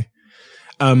day.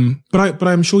 But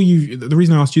I'm sure the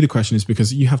reason I asked you the question is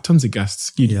because you have tons of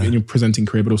guests in your presenting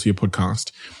career, but also your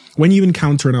podcast. When you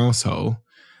encounter an arsehole,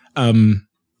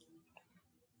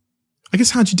 I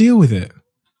guess how'd you deal with it?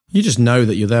 You just know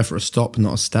that you're there for a stop,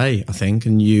 not a stay, I think.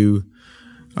 And you,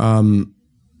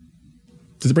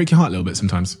 does it break your heart a little bit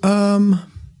sometimes? When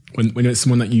it's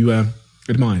someone that you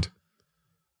admired?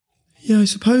 Yeah, I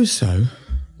suppose so.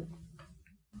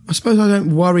 I suppose I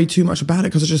don't worry too much about it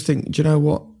because I just think, do you know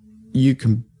what? You're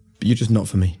just not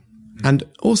for me. And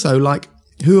also, like,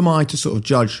 who am I to sort of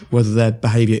judge whether their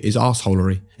behaviour is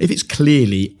arseholery? If it's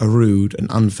clearly rude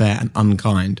and unfair and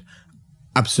unkind,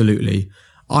 absolutely.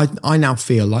 I now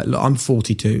feel like, look, I'm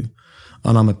 42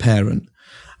 and I'm a parent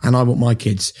and I want my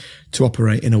kids to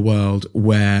operate in a world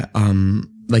where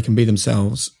they can be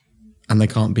themselves and they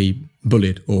can't be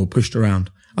bullied or pushed around.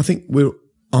 I think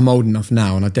I'm old enough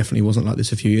now, and I definitely wasn't like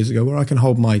this a few years ago, where I can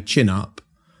hold my chin up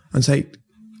and say,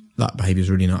 that behaviour is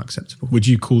really not acceptable. Would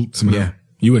you call someone out? Yeah.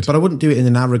 You would. But I wouldn't do it in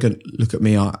an arrogant, look at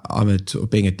me, I'm a sort of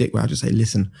being a dick, where I just say,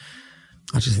 listen,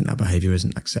 I just think that behaviour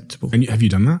isn't acceptable. And have you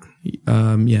done that?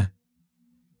 Yeah.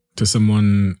 To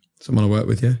someone Someone I work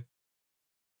with, yeah.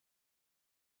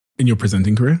 in your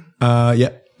presenting career? Yeah.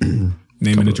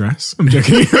 Name and address. I'm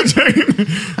joking. I'm joking.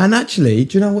 And actually,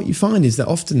 do you know what you find is that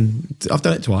often, I've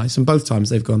done it twice, and both times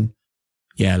they've gone,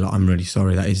 yeah, look, I'm really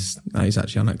sorry. That is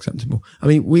actually unacceptable. I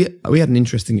mean, we had an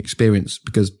interesting experience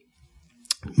because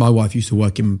my wife used to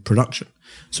work in production.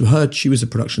 So she was a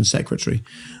production secretary,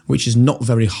 which is not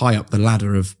very high up the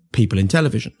ladder of people in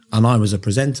television. And I was a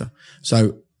presenter.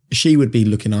 So she would be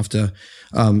looking after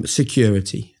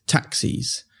security,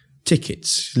 taxis,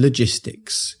 tickets,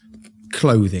 logistics,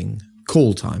 clothing,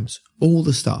 call times, all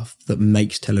the stuff that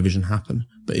makes television happen,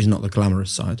 but is not the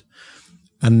glamorous side.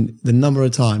 And the number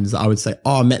of times that I would say,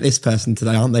 oh, I met this person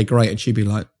today, aren't they great? And she'd be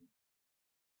like,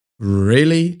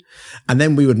 really? And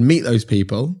then we would meet those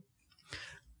people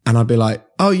and I'd be like,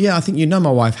 oh yeah, I think you know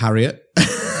my wife, Harriet.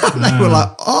 And they were like,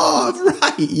 oh,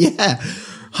 right, yeah.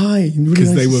 Hi, really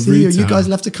nice they to were see rude you. to You her. guys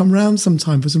will have to come round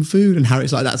sometime for some food. And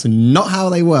Harriet's like, that's not how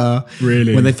they were.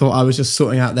 Really? When they thought I was just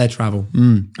sorting out their travel.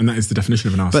 And that is the definition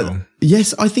of an But arsehole.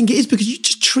 yes, I think it is, because you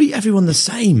just treat everyone the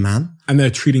same, man. And they're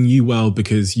treating you well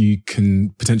because you can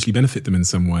potentially benefit them in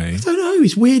some way. I don't know.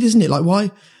 It's weird, isn't it? Like, why?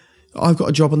 I've got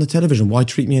a job on the television. Why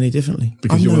treat me any differently?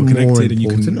 Because I'm you're no well connected more and you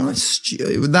can-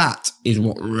 important. That is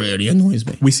what really annoys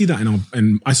me. We see that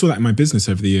and I saw that in my business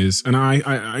over the years. And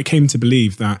I came to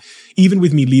believe that even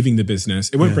with me leaving the business,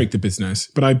 it won't break the business.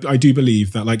 But I do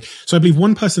believe that, like, so I believe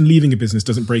one person leaving a business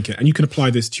doesn't break it. And you can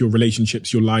apply this to your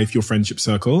relationships, your life, your friendship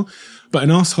circle. But an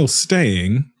arsehole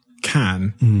staying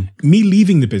can. Me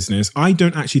leaving the business, I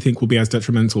don't actually think will be as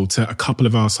detrimental to a couple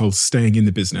of arseholes staying in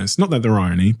the business. Not that there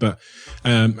are any, but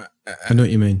I know what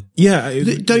you mean. yeah.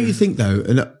 Don't you think though?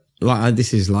 And like,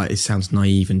 this is like, it sounds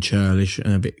naive and churlish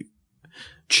and a bit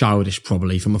childish,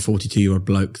 probably, from a 42-year-old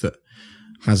bloke that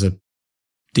has a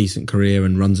decent career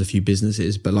and runs a few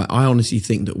businesses. But like, I honestly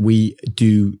think that we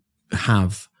do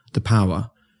have the power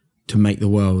to make the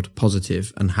world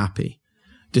positive and happy,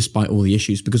 despite all the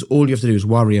issues, because all you have to do is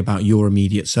worry about your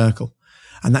immediate circle.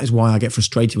 And that is why I get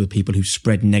frustrated with people who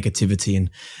spread negativity and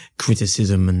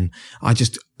criticism. And I've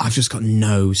just got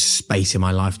no space in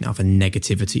my life now for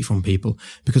negativity from people,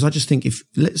 because I just think, if,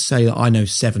 let's say that I know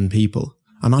 7 people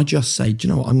and I just say, do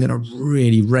you know what? I'm going to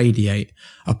really radiate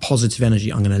a positive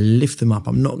energy. I'm going to lift them up.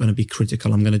 I'm not going to be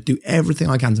critical. I'm going to do everything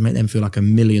I can to make them feel like $1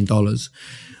 million.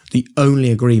 The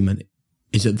only agreement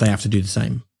is that they have to do the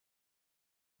same.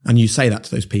 And you say that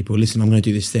to those people, listen, I'm going to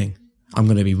do this thing. I'm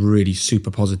going to be really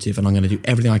super positive and I'm going to do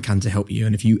everything I can to help you.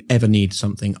 And if you ever need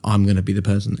something, I'm going to be the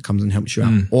person that comes and helps you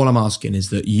out. All I'm asking is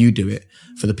that you do it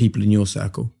for the people in your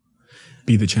circle.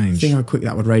 Be the change. Think how quick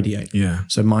that would radiate. Yeah.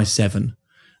 So my 7.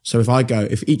 So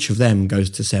if each of them goes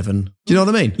to 7, do you know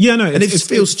what I mean? Yeah, no. And it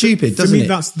feels stupid, doesn't for me,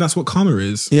 it? that's what karma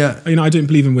is. Yeah. You know, I don't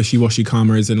believe in wishy-washy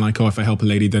karma as in like, oh, if I help a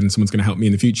lady, then someone's going to help me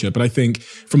in the future. But I think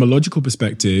from a logical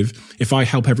perspective, if I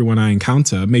help everyone I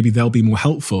encounter, maybe they'll be more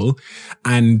helpful,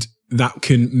 and that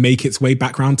can make its way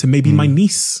back round to maybe my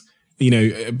niece, you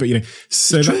know, but you know,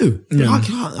 so It's true. Yeah.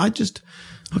 I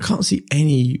can't see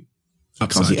any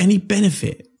Upside. any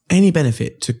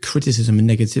benefit to criticism and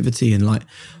negativity and like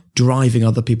driving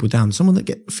other people down. Someone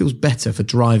that feels better for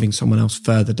driving someone else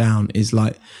further down is,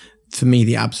 like, for me,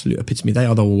 the absolute epitome. They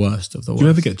are the worst of the worst. Do you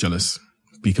ever get jealous?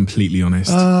 Be completely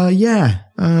honest. Yeah.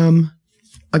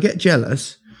 I get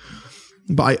jealous,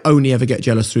 but I only ever get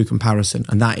jealous through comparison.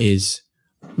 And that is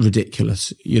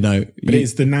ridiculous, you know. But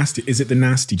is it the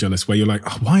nasty jealous where you're like,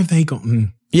 oh, why have they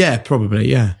gotten? Yeah,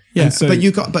 probably. Yeah. So,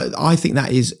 but I think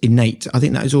that is innate. I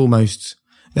think that is almost,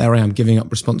 there I am giving up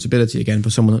responsibility again for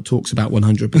someone that talks about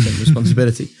 100%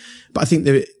 responsibility. But I think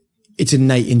that it's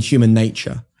innate in human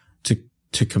nature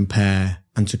to compare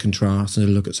and to contrast and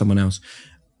to look at someone else.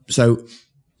 So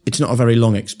it's not a very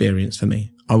long experience for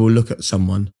me. I will look at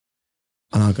someone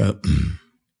and I'll go,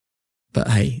 but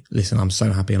hey, listen, I'm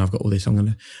so happy and I've got all this.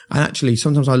 And actually,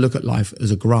 sometimes I look at life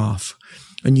as a graph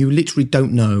and you literally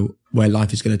don't know where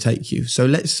life is going to take you. So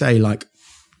let's say like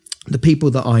the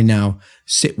people that I now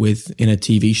sit with in a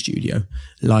TV studio,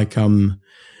 like,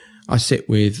 I sit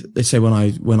with, let's say when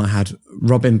I had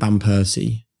Robin Van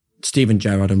Persie, Steven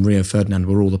Gerrard and Rio Ferdinand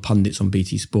were all the pundits on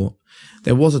BT Sport.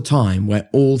 There was a time where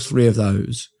all three of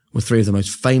those were three of the most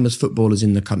famous footballers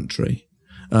in the country,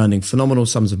 earning phenomenal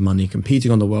sums of money,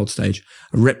 competing on the world stage,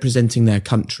 representing their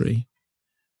country.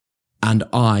 And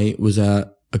I was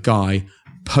a guy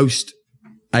post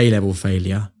A-level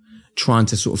failure, trying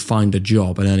to sort of find a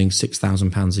job and earning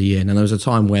 £6,000 a year. And there was a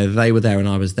time where they were there and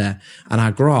I was there. And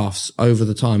our graphs over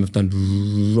the time have done,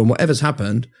 and whatever's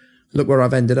happened, look where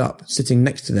I've ended up, sitting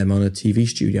next to them on a TV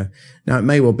studio. Now, it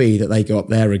may well be that they go up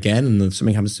there again and then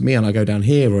something happens to me and I go down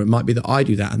here, or it might be that I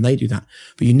do that and they do that.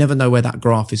 But you never know where that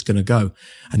graph is going to go.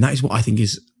 And that is what I think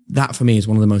is, that for me is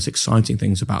one of the most exciting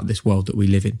things about this world that we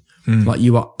live in. Like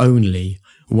you are only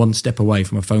one step away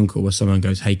from a phone call where someone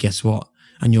goes, hey, guess what?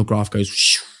 And your graph goes,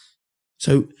 shoo.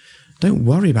 So don't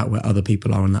worry about where other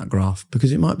people are on that graph,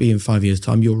 because it might be in 5 years'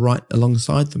 time, you're right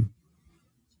alongside them.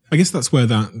 I guess that's where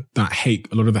that hate,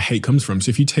 a lot of the hate comes from. So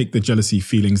if you take the jealousy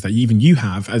feelings that even you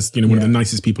have as, you know, one of the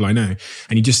nicest people I know,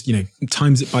 and you just, you know,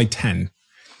 times it by 10,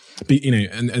 but, you know,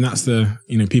 and that's the,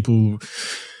 you know, people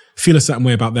feel a certain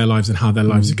way about their lives and how their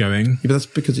lives are going. Yeah, but that's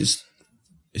because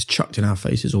it's chucked in our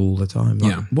faces all the time.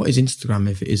 Like, what is Instagram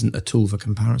if it isn't a tool for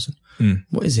comparison?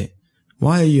 What is it?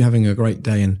 Why are you having a great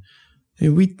day? And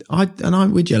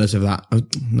we're jealous of that.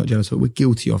 Not jealous, but we're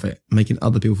guilty of it, making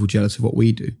other people feel jealous of what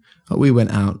we do. Like we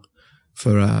went out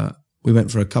for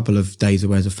a couple of days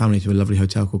away as a family to a lovely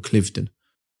hotel called Cliveden.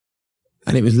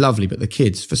 And it was lovely, but the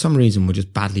kids, for some reason, were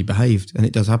just badly behaved. And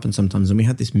it does happen sometimes. And we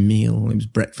had this meal, it was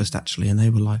breakfast actually, and they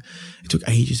were like, it took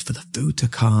ages for the food to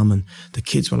come. And the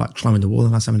kids were like climbing the wall.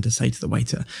 And I was having to say to the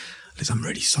waiter, listen, I'm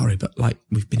really sorry, but like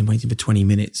we've been waiting for 20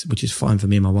 minutes, which is fine for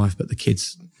me and my wife, but the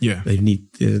kids, they need,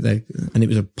 and it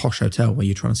was a posh hotel where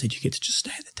you're trying to say, do you get to just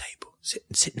stay at the table,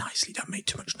 sit nicely, don't make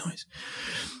too much noise.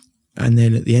 And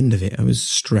then at the end of it, it was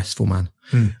stressful, man.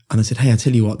 And I said, hey, I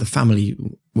tell you what, the family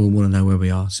will want to know where we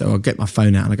are. So I'll get my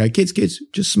phone out and I go, kids,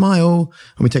 just smile.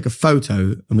 And we take a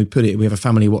photo and we have a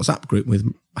family WhatsApp group with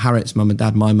Harriet's mum and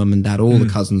dad, my mum and dad, all the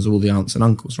cousins, all the aunts and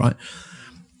uncles, right?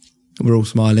 We're all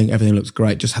smiling. Everything looks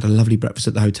great. Just had a lovely breakfast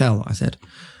at the hotel, I said.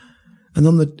 And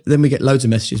then we get loads of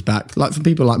messages back, like from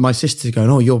people like my sister going,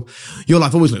 oh, your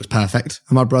life always looks perfect.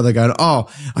 And my brother going, oh,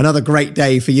 another great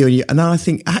day for you. And then I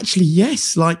think, actually,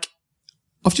 yes, like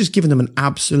I've just given them an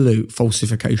absolute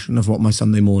falsification of what my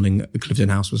Sunday morning at the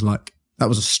Cliveden House was like. That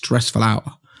was a stressful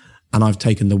hour. And I've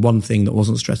taken the one thing that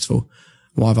wasn't stressful.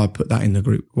 Why have I put that in the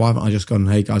group? Why haven't I just gone,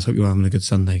 hey guys, hope you're having a good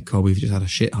Sunday. God, we've just had a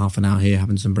shit half an hour here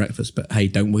having some breakfast, but hey,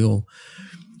 don't we all?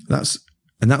 That's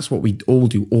what we all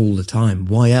do all the time.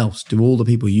 Why else do all the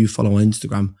people you follow on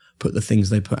Instagram put the things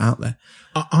they put out there?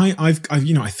 I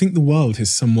think the world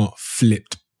has somewhat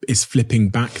is flipping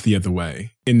back the other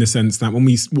way, in the sense that when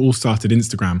we all started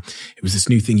Instagram, it was this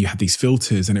new thing. You had these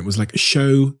filters and it was like,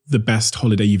 show the best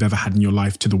holiday you've ever had in your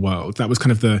life to the world. That was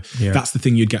kind of that's the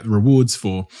thing you'd get the rewards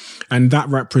for. And that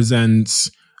represents,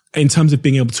 in terms of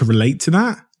being able to relate to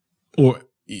that, or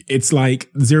it's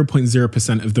like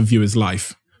 0.0% of the viewer's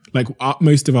life. Like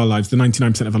most of our lives, the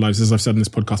 99% of our lives, as I've said on this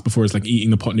podcast before, is like eating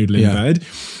the pot noodle in bed.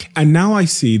 And now I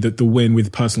see that the win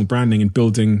with personal branding and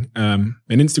building an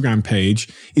Instagram page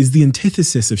is the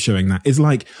antithesis of showing that. Is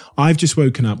like, I've just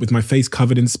woken up with my face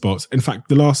covered in spots. In fact,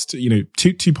 the last,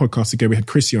 two podcasts ago, we had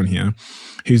Chrissy on here,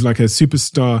 who's like a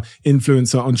superstar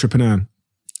influencer entrepreneur.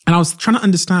 And I was trying to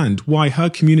understand why her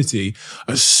community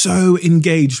are so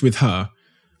engaged with her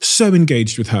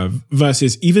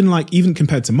versus even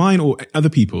compared to mine or other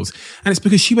people's. And it's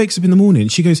because she wakes up in the morning,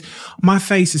 she goes, my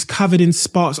face is covered in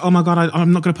spots. Oh my God,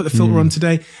 I'm not going to put the filter on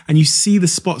today. And you see the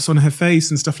spots on her face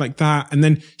and stuff like that. And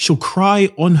then she'll cry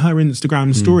on her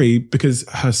Instagram story because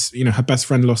her best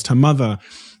friend lost her mother.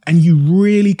 And you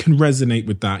really can resonate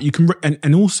with that. You can,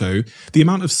 and also the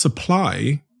amount of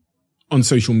supply on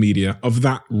social media of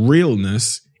that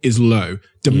realness is low.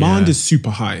 Demand is super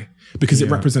high. because it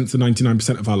represents the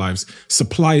 99% of our lives.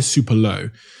 Supply is super low.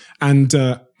 And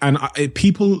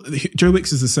people, Joe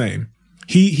Wicks is the same.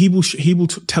 He will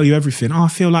tell you everything. Oh, I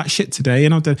feel like shit today.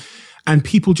 And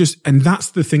people and that's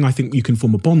the thing I think you can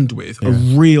form a bond with, a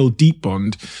real deep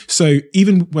bond. So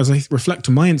even as I reflect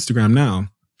on my Instagram now,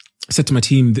 I said to my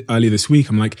team earlier this week,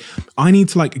 I'm like, I need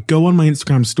to like go on my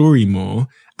Instagram story more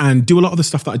and do a lot of the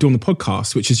stuff that I do on the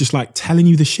podcast, which is just like telling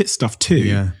you the shit stuff too.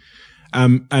 Yeah.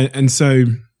 And so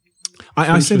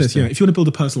I say this, if you want to build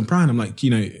a personal brand, I'm like,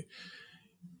 you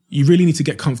really need to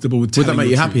get comfortable with telling. Would that make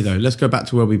you truth. happy though? Let's go back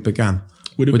to where we began.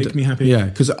 Would it make me happy? Yeah,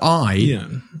 because I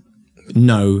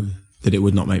know that it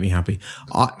would not make me happy.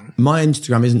 My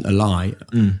Instagram isn't a lie.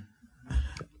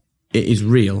 It is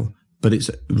real, but it's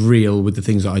real with the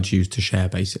things that I choose to share,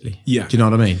 basically. Yeah. Do you know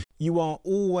what I mean? You are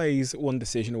always one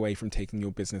decision away from taking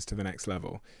your business to the next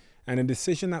level. And a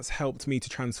decision that's helped me to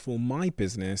transform my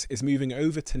business is moving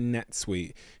over to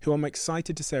NetSuite, who I'm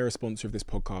excited to say are a sponsor of this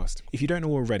podcast. If you don't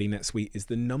know already, NetSuite is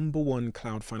the #1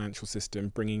 cloud financial system,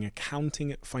 bringing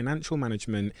accounting, financial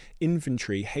management,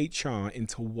 inventory, HR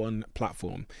into one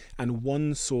platform and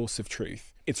one source of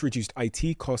truth. It's reduced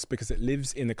IT costs because it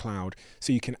lives in the cloud,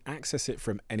 so you can access it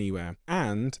from anywhere.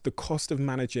 And the cost of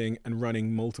managing and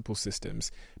running multiple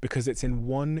systems because it's in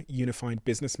one unified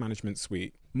business management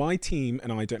suite. My team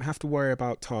and I don't have to worry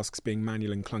about tasks being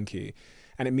manual and clunky.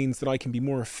 And it means that I can be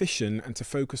more efficient and to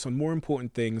focus on more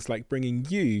important things like bringing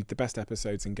you the best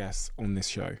episodes and guests on this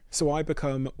show. So I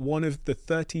become one of the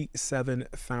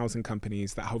 37,000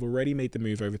 companies that have already made the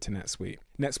move over to NetSuite.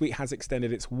 NetSuite has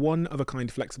extended its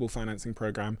one-of-a-kind flexible financing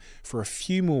program for a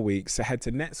few more weeks. So head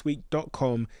to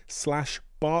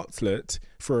netsuite.com/Bartlett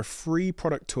for a free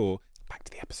product tour. Back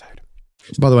to the episode.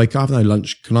 By the way, I have no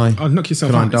lunch. Can I? Oh, knock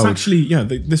yourself out. It's actually,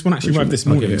 this one actually arrived this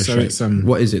morning. So it's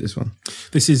what is it? This one?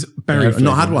 This is berry. I've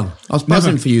not had one. I was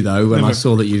buzzing for you though when I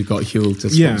saw that you got Huel to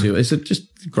sponsor you. It's just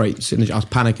great signature. I was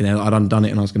panicking there. I'd undone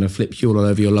it and I was going to flip Huel all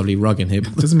over your lovely rug in here.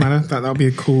 Doesn't matter. That'll be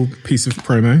a cool piece of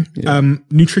promo. Yeah.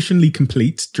 Nutritionally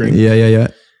complete drink. Yeah.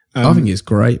 I think it's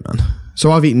great, man.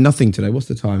 So I've eaten nothing today. What's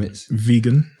the time? It's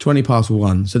vegan.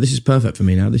 1:20. So this is perfect for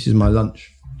me now. This is my lunch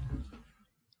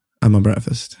and my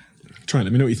breakfast. Try it.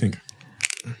 Let me know what you think.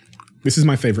 This is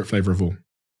my favourite flavour of all.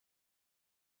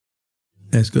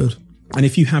 It's good. And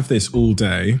if you have this all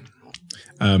day,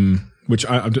 which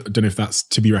I don't know if that's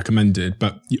to be recommended,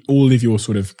 but all of your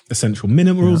sort of essential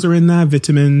minerals are in there,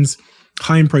 vitamins,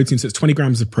 high in protein. So it's 20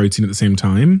 grams of protein at the same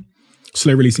time.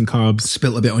 Slow releasing carbs.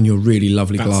 Spilt a bit on your really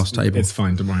lovely glass table. It's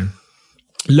fine, don't worry.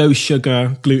 Low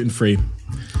sugar, gluten free.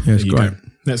 Yeah, it's great.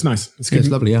 That's nice. It's good. It's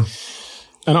lovely, yeah.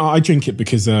 And I drink it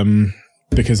because I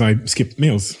skip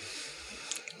meals.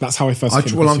 That's how I first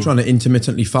came I'm trying to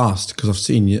intermittently fast because I've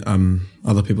seen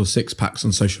other people's 6-packs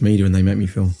on social media and they make me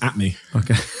feel... At me.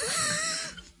 Okay.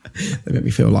 They make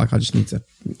me feel like I just need to,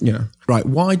 Right,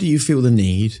 why do you feel the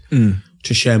need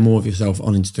to share more of yourself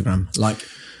on Instagram?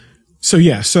 So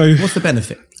what's the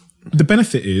benefit? The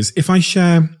benefit is if I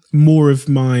share more of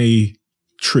my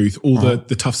truth, all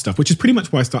the tough stuff, which is pretty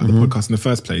much why I started the podcast in the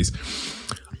first place,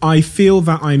 I feel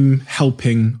that I'm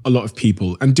helping a lot of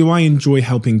people. And do I enjoy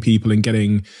helping people and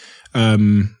getting,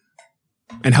 and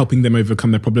helping them overcome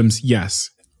their problems?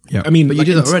 Yes. Yeah. I mean, but you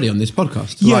do that already on this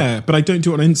podcast. Yeah, but I don't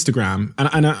do it on Instagram.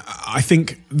 And I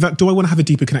think that, do I want to have a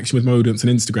deeper connection with my audience on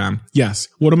Instagram? Yes.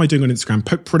 What am I doing on Instagram?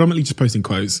 Predominantly just posting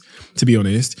quotes, to be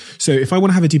honest. So if I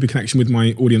want to have a deeper connection with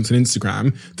my audience on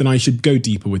Instagram, then I should go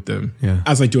deeper with them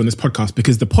as I do on this podcast,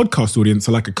 because the podcast audience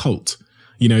are like a cult.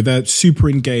 They're super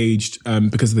engaged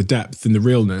because of the depth and the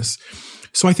realness.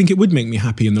 So I think it would make me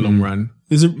happy in the long run.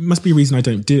 Must be a reason I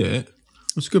don't do it.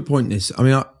 That's a good point, this. I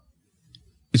mean,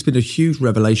 it's been a huge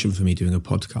revelation for me doing a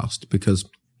podcast, because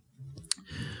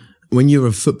when you're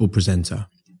a football presenter,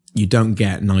 you don't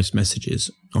get nice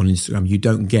messages on Instagram. You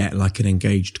don't get like an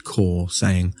engaged core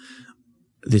saying,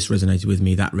 this resonated with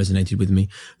me, that resonated with me,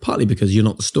 partly because you're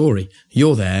not the story.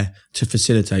 You're there to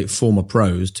facilitate former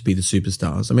pros to be the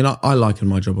superstars. I mean, I liken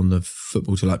my job on the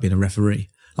football to like being a referee.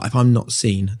 Like if I'm not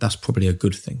seen, that's probably a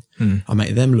good thing. I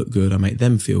make them look good. I make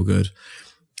them feel good.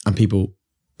 And people,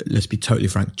 let's be totally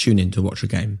frank, tune in to watch a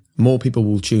game. More people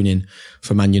will tune in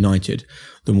for Man United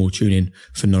than will tune in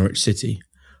for Norwich City.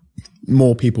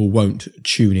 More people won't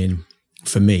tune in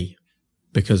for me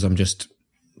because I'm just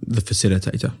the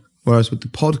facilitator. Whereas with the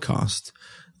podcast,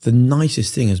 the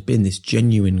nicest thing has been this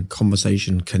genuine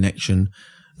conversation, connection,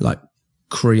 like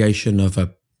creation of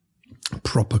a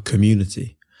proper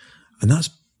community. And that's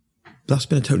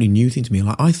been a totally new thing to me.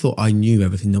 Like I thought I knew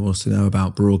everything there was to know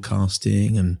about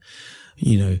broadcasting and,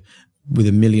 with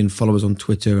 1 million followers on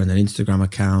Twitter and an Instagram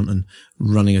account and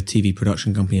running a TV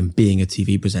production company and being a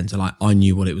TV presenter. Like, I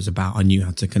knew what it was about. I knew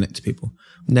how to connect to people.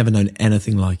 Never known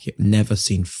anything like it. Never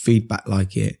seen feedback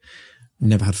like it.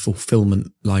 Never had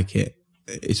fulfillment like it.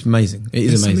 It's amazing. It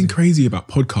is There's amazing. something crazy about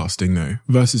podcasting though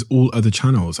versus all other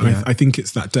channels. And I think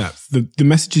it's that depth. The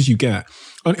messages you get,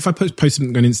 if I post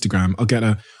something on Instagram, I'll get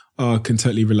I can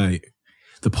totally relate.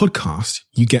 The podcast,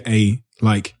 you get a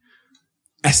like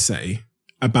essay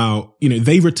about,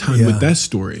 they return with their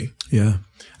story. Yeah.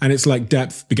 And it's like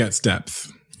depth begets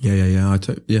depth. Yeah. I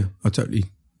totally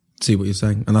see what you're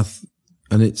saying. And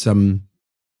it's,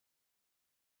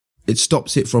 it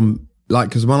stops it from, like,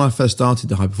 because when I first started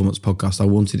the High Performance Podcast, I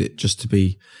wanted it just to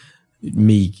be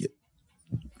me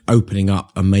opening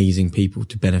up amazing people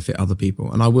to benefit other people.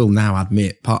 And I will now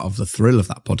admit, part of the thrill of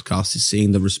that podcast is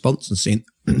seeing the response and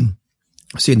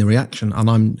seeing the reaction. And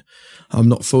I'm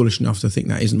not foolish enough to think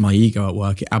that isn't my ego at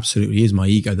work. It absolutely is my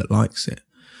ego that likes it.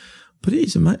 But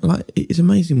it is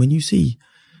amazing when you see,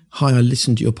 hi, I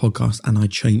listened to your podcast and I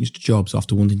changed jobs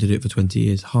after wanting to do it for 20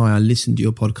 years. Hi, I listened to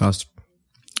your podcast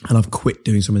and I've quit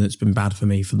doing something that's been bad for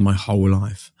me for my whole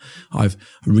life. I've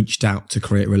reached out to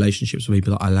create relationships with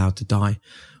people that I allowed to die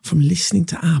from listening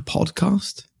to our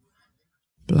podcast.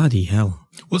 Bloody hell.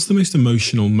 What's the most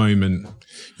emotional moment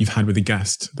you've had with a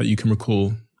guest that you can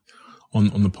recall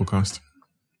on the podcast?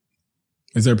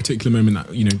 Is there a particular moment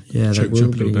that, choked you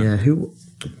up a little bit? Yeah.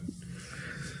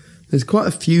 There's quite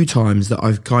a few times that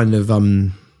I've kind of,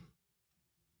 that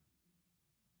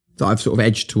I've sort of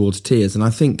edged towards tears. And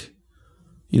I think,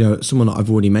 someone that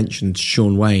I've already mentioned,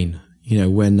 Sean Wayne,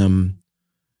 when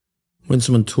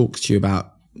someone talks to you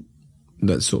about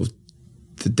that sort of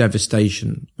the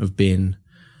devastation of being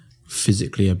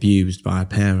physically abused by a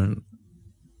parent.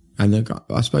 And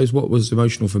I suppose what was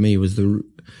emotional for me was the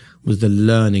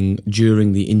learning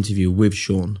during the interview with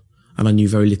Sean. And I knew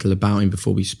very little about him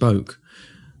before we spoke.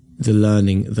 The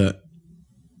learning that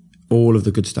all of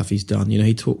the good stuff he's done,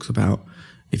 he talks about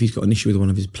if he's got an issue with one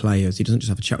of his players, he doesn't just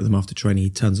have a chat with them after training. He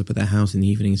turns up at their house in the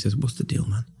evening and says, what's the deal,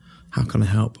 man? How can I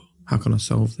help? How can I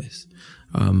solve this?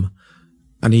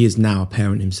 And he is now a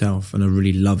parent himself and a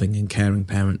really loving and caring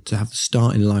parent. To have the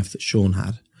start in life that Sean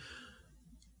had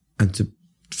and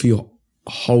for your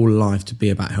whole life to be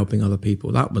about helping other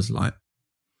people, that was like,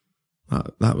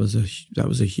 that was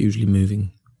a hugely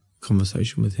moving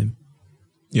conversation with him.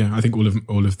 Yeah, I think all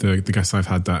of the guests I've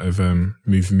had that have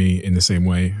moved me in the same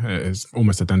way. It's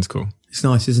almost identical. It's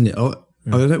nice, isn't it? I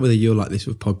don't know whether you're like this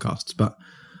with podcasts, but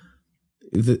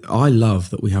I love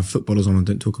that we have footballers on and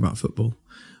don't talk about football.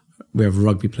 We have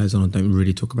rugby players on and don't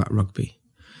really talk about rugby.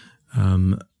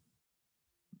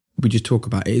 We just talk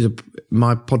about it.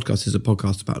 My podcast is a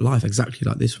podcast about life, exactly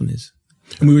like this one is.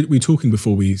 And we were talking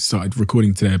before we started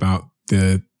recording today about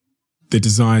the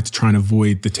desire to try and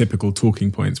avoid the typical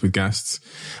talking points with guests.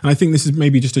 And I think this is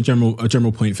maybe just a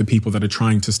general point for people that are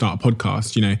trying to start a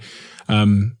podcast.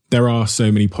 There are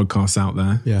so many podcasts out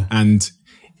there. Yeah. And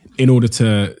in order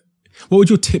to, what would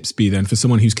your tips be then for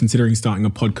someone who's considering starting a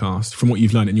podcast from what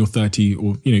you've learned in your 30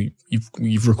 or,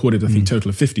 you've recorded, I think, total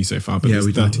of 50 so far, but there's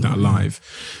 30 that are live.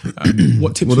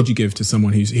 What tips would you give to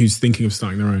someone who's thinking of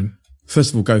starting their own? First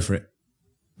of all, go for it.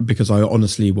 Because I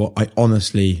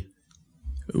honestly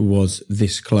was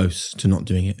this close to not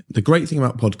doing it. The great thing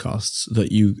about podcasts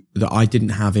that I didn't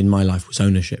have in my life was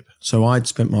ownership. So I'd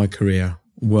spent my career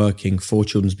working for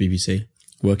Children's BBC,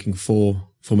 working for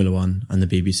Formula One and the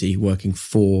BBC, working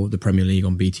for the Premier League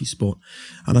on BT Sport.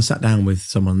 And I sat down with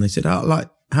someone and they said,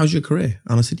 how's your career?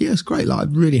 And I said, yeah, it's great. Like,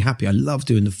 I'm really happy. I love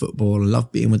doing the football. I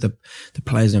love being with the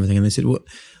players and everything. And they said, well,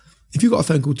 if you got a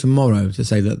phone call tomorrow to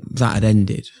say that had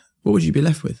ended, what would you be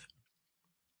left with?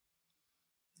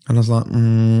 And I was like, I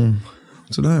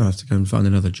don't know, I have to go and find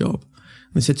another job.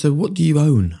 And they said, so what do you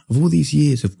own? Of all these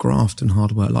years of graft and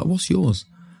hard work, like, what's yours?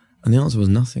 And the answer was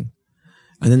nothing.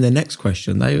 And then their next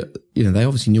question, they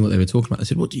obviously knew what they were talking about. They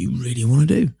said, what do you really want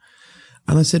to do?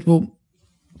 And I said, well,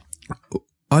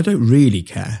 I don't really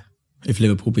care if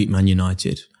Liverpool beat Man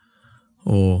United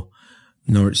or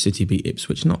Norwich City beat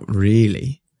Ipswich. Not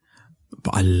really.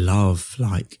 But I love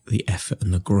the effort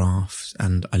and the graphs,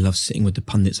 and I love sitting with the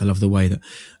pundits. I love the way that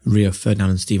Rio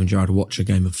Ferdinand and Steven Gerrard watch a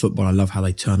game of football. I love how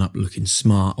they turn up looking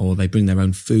smart, or they bring their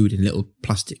own food in little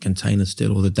plastic containers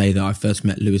still. Or the day that I first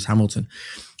met Lewis Hamilton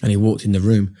and he walked in the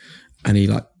room and he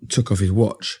took off his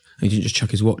watch, and he didn't just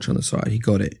chuck his watch on the side. He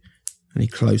got it and he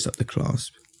closed up the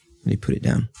clasp and he put it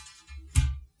down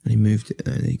and he moved it,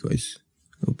 and he got his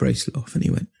little bracelet off and he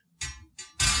went.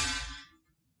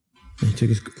 And he took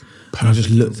his... And I just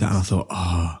looked at it and I thought,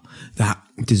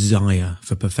 desire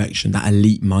for perfection, that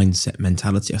elite mindset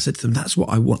mentality. I said to them, that's what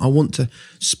I want. I want to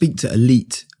speak to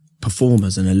elite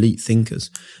performers and elite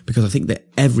thinkers, because I think that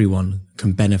everyone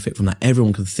can benefit from that.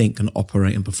 Everyone can think and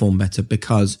operate and perform better,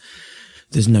 because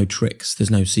there's no tricks, there's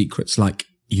no secrets. Like,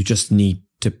 you just need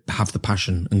to have the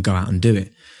passion and go out and do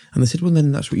it. And they said, well,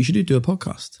 then that's what you should do a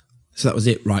podcast. So that was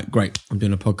it. Right, great, I'm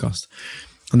doing a podcast.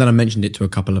 And then I mentioned it to a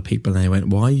couple of people and they went,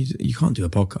 why? You can't do a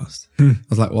podcast. I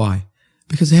was like, why?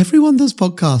 Because everyone does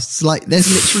podcasts. Like,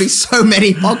 there's literally so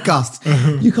many podcasts.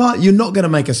 You're not going to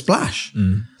make a splash.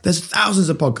 There's thousands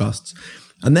of podcasts.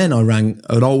 And then I rang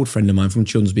an old friend of mine from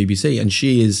Children's BBC, and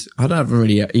she is, I haven't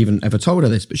really even ever told her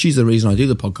this, but she's the reason I do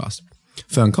the podcast.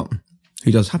 Fern Cotton,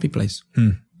 who does Happy Place.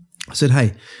 I said,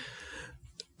 hey,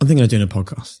 I'm thinking of doing a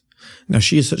podcast. Now,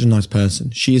 she is such a nice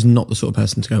person. She is not the sort of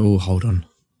person to go, oh, hold on,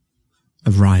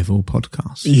 a rival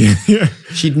podcast. Yeah.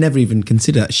 She'd never even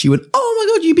consider that. She went, oh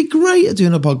my God, you'd be great at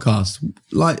doing a podcast.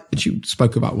 Like, and she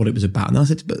spoke about what it was about. And I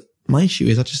said, but my issue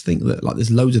is I just think that, like, there's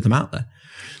loads of them out there.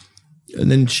 And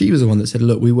then she was the one that said,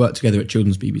 look, we worked together at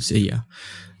Children's BBC. Yeah.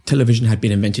 Television had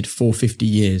been invented for 50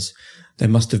 years. There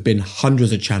must have been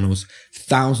hundreds of channels,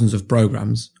 thousands of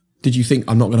programs. Did you think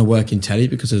I'm not going to work in telly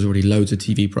because there's already loads of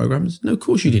TV programs? No, of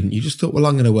course you didn't. You just thought, well,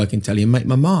 I'm going to work in telly and make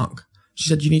my mark. She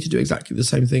said, you need to do exactly the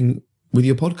same thing with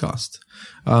your podcast.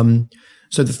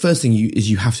 So the first thing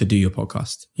you have to do your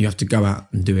podcast. You have to go out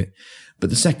and do it. But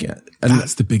the second... And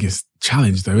that's the biggest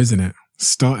challenge though, isn't it?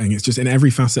 Starting. It's just in every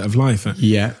facet of life.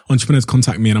 Yeah. Entrepreneurs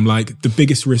contact me and I'm like, the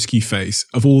biggest risk you face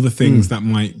of all the things that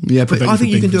might... Yeah, but I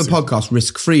think you can do a podcast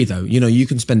risk-free though. You know, you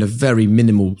can spend a very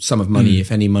minimal sum of money,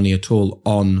 if any money at all,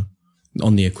 on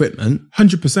the equipment.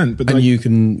 100%. But and like, you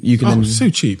can then... so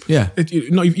cheap. Yeah.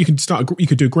 You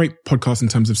could do a great podcast in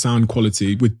terms of sound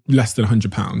quality with less than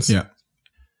 £100. Yeah.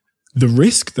 The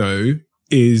risk though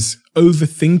is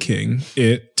overthinking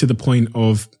it to the point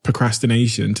of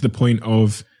procrastination, to the point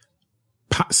of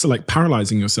like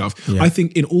paralyzing yourself. Yeah. I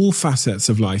think in all facets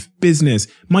of life, business,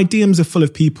 my DMs are full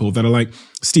of people that are like,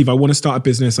 Steve, I want to start a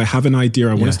business. I have an idea.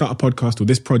 I want to start a podcast or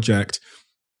this project.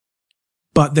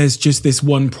 But there's just this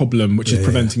one problem which is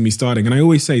preventing me starting. And I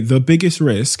always say the biggest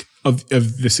risk of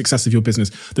the success of your business,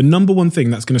 the number one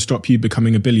thing that's going to stop you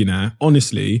becoming a billionaire,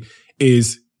 honestly,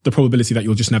 is the probability that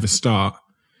you'll just never start.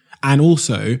 And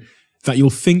also that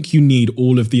you'll think you need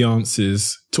all of the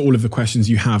answers to all of the questions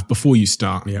you have before you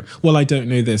start. Yep. Well, I don't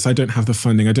know this. I don't have the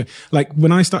funding. Like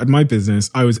when I started my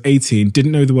business, I was 18,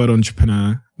 didn't know the word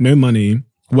entrepreneur, no money,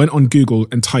 went on Google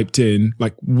and typed in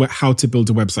like how to build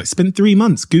a website, spent 3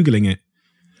 months Googling it.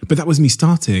 But that was me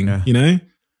starting, you know?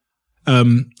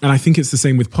 And I think it's the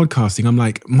same with podcasting. I'm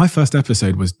like, my first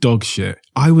episode was dog shit.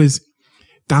 I was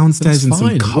downstairs in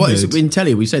some cupboard. What is it in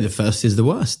telly? We say the first is the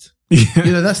worst. Yeah.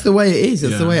 You know, that's the way it is.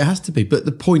 That's the way it has to be. But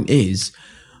the point is,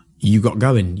 you got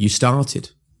going. You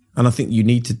started. And I think you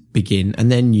need to begin,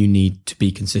 and then you need to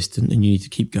be consistent, and you need to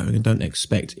keep going, and don't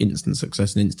expect instant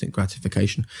success and instant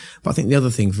gratification. But I think the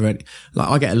other thing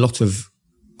I get a lot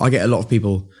of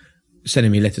people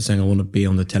sending me letters saying I want to be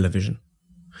on the television.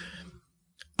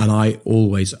 And I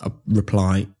always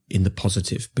reply in the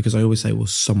positive, because I always say, well,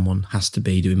 someone has to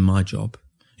be doing my job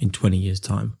in 20 years'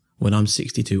 time. When I'm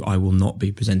 62, I will not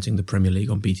be presenting the Premier League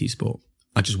on BT Sport.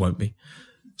 I just won't be.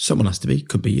 Someone has to be.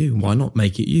 Could be you. Why not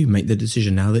make it you? Make the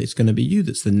decision now that it's going to be you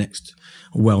that's the next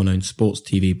well-known sports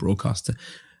TV broadcaster.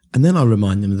 And then I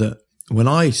remind them that when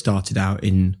I started out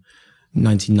in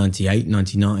 1998,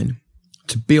 99,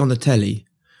 to be on the telly,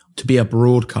 to be a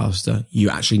broadcaster, you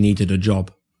actually needed a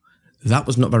job. That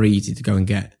was not very easy to go and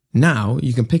get. Now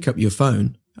you can pick up your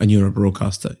phone and you're a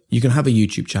broadcaster. You can have a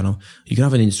YouTube channel. You can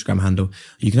have an Instagram handle.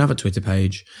 You can have a Twitter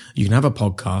page. You can have a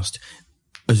podcast,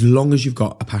 as long as you've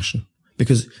got a passion,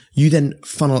 because you then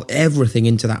funnel everything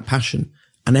into that passion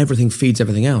and everything feeds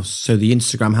everything else. So the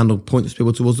Instagram handle points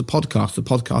people towards the podcast. The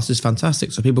podcast is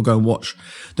fantastic. So people go and watch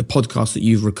the podcast that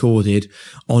you've recorded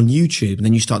on YouTube, and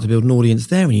then you start to build an audience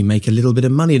there and you make a little bit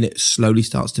of money and it slowly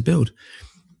starts to build.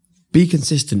 Be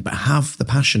consistent, but have the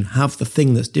passion, have the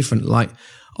thing that's different. Like,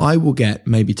 I will get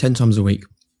maybe 10 times a week,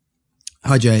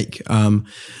 hi Jake, I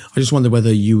just wonder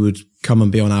whether you would come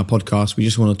and be on our podcast. We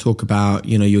just want to talk about,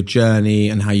 you know, your journey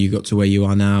and how you got to where you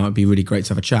are now. It'd be really great to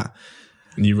have a chat.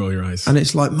 And you roll your eyes. And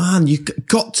it's like, man, you've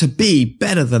got to be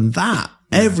better than that.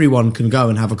 Yeah. Everyone can go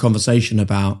and have a conversation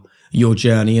about your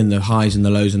journey and the highs and the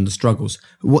lows and the struggles.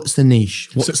 What's the niche?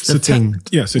 What's the thing?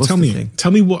 So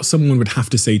tell me what someone would have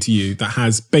to say to you that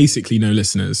has basically no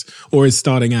listeners or is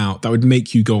starting out that would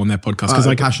make you go on their podcast.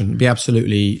 Because passion, be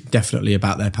absolutely, definitely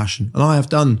about their passion. And I have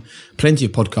done plenty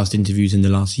of podcast interviews in the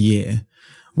last year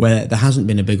where there hasn't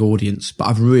been a big audience, but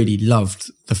I've really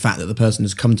loved the fact that the person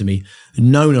has come to me,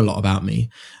 known a lot about me,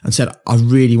 and said, I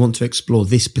really want to explore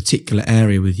this particular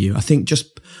area with you. I think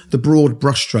just the broad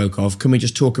brushstroke of, can we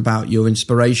just talk about your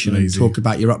inspiration and talk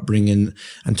about your upbringing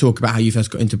and talk about how you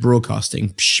first got into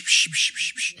broadcasting?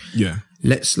 Yeah.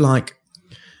 Let's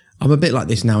I'm a bit like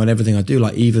this now in everything I do.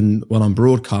 Like even when I'm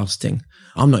broadcasting,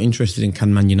 I'm not interested in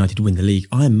can Man United win the league.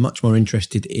 I am much more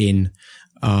interested in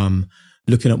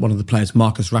looking at one of the players,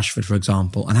 Marcus Rashford, for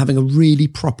example, and having a really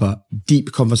proper,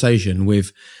 deep conversation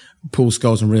with Paul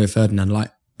Scholes and Rio Ferdinand.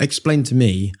 Like, explain to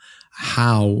me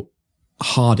how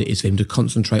hard it is for him to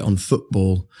concentrate on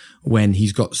football when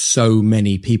he's got so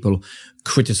many people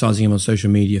criticizing him on social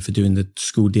media for doing the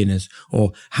school dinners,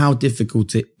 or how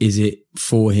difficult is it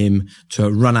for him to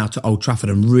run out to Old Trafford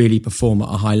and really perform at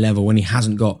a high level when he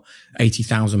hasn't got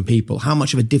 80,000 people. How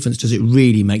much of a difference does it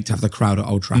really make to have the crowd at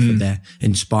Old Trafford there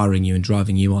inspiring you and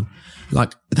driving you on?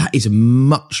 Like, that is a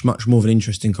much, much more of an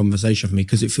interesting conversation for me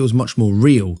because it feels much more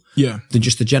real than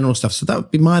just the general stuff. So that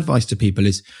would be my advice to people,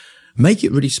 is make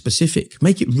it really specific,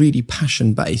 make it really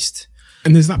passion based.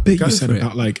 And there's that bit you said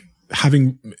about like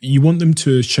you want them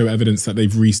to show evidence that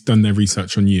they've done their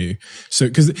research on you. So,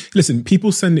 because listen,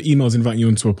 people send emails inviting you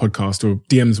onto a podcast or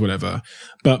DMs, whatever,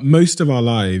 but most of our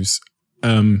lives,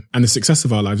 and the success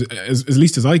of our lives, at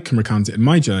least as I can recount it in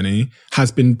my journey,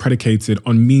 has been predicated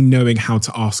on me knowing how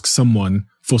to ask someone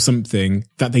for something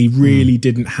that they really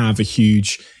didn't have a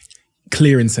huge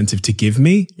clear incentive to give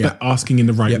me, but asking in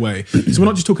the right way. So we're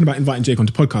not just talking about inviting Jake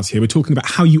onto podcasts here. We're talking about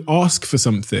how you ask for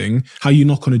something, how you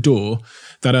knock on a door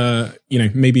that,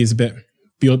 maybe is a bit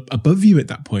above you at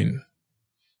that point.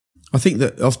 I think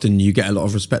that often you get a lot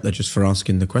of respect there just for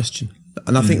asking the question.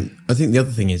 And I think the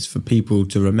other thing is for people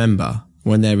to remember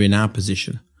when they're in our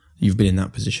position, you've been in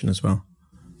that position as well.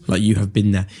 Like, you have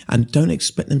been there, and don't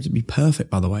expect them to be perfect,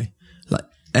 by the way. Like,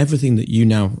 everything that you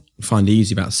now find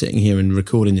easy about sitting here and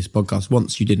recording this podcast,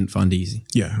 once you didn't find easy.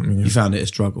 You found it a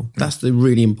struggle. That's the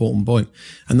really important point.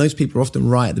 And those people are often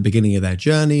right at the beginning of their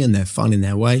journey and they're finding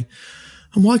their way.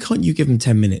 And why can't you give them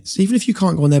 10 minutes? Even if you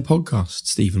can't go on their podcast,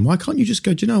 Stephen, why can't you just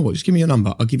go, do you know what? Just give me your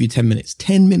number. I'll give you 10 minutes.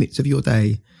 10 minutes of your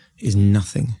day is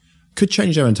nothing. Could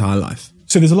change their entire life.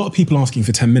 So there's a lot of people asking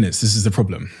for 10 minutes. This is the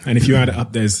problem. And if you add it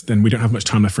up, then we don't have much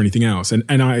time left for anything else.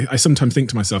 And I sometimes think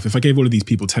to myself, if I gave all of these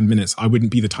people 10 minutes, I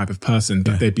wouldn't be the type of person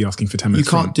that they'd be asking for 10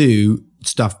 minutes. You can't do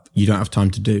stuff you don't have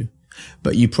time to do,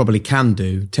 but you probably can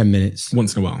do 10 minutes.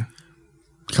 Once in a while.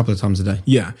 A couple of times a day.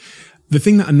 Yeah. The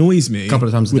thing that annoys me a couple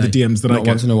of times a with day. the DMs that I get.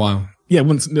 Once in a while. Yeah, a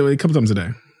couple of times a day.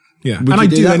 Yeah. Would and I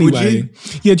do that, anyway.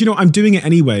 Yeah, do you know, I'm doing it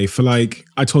anyway for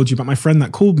I told you about my friend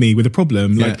that called me with a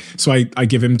problem. So I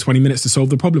give him 20 minutes to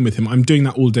solve the problem with him. I'm doing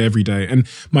that all day, every day. And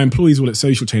my employees all at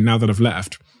Social Chain, now that I've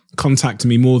left, contact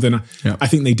me more than I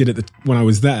think they did when I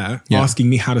was there,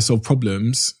 asking me how to solve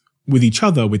problems with each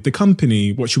other, with the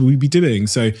company. What should we be doing?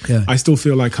 So I still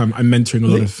feel like I'm mentoring a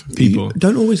lot of people. You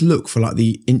don't always look for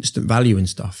the instant value in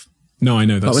stuff. No, I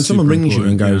know. That's when someone rings you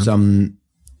and goes,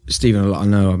 Stephen, I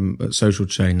know I'm at Social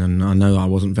Chain, and I know I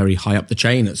wasn't very high up the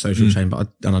chain at Social Chain, but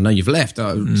I know you've left.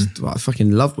 I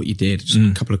fucking love what you did. Just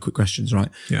a couple of quick questions, right?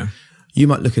 Yeah. You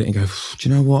might look at it and go, do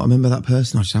you know what? I remember that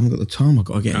person. I just haven't got the time. I've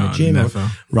got to get in the gym.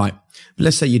 Right. But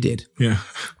let's say you did. Yeah.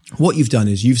 What you've done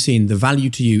is you've seen the value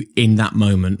to you in that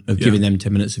moment of giving them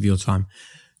 10 minutes of your time.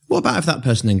 What about if that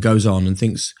person then goes on and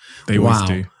thinks,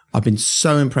 wow, I've been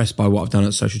so impressed by what I've done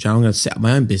at Social Channel. I'm going to set up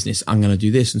my own business. I'm going to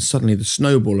do this. And suddenly the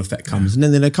snowball effect comes. And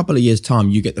then in a couple of years' time,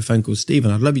 you get the phone call,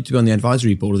 Stephen, I'd love you to be on the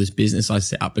advisory board of this business I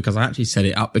set up, because I actually set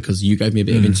it up because you gave me a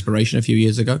bit of inspiration a few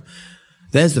years ago.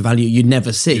 There's the value you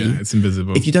never see. Yeah, it's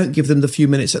invisible. If you don't give them the few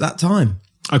minutes at that time.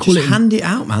 I call it hand it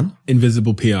out, man.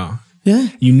 Invisible PR. Yeah.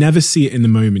 You never see it in the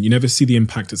moment. You never see the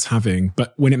impact it's having.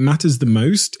 But when it matters the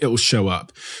most, it will show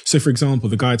up. So for example,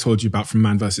 the guy I told you about from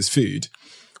Man vs. Food,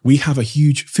 we have a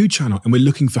huge food channel and we're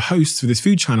looking for hosts for this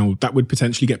food channel that would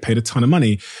potentially get paid a ton of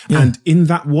money. Yeah. And in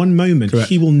that one moment,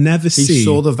 he will never see. He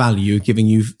saw the value giving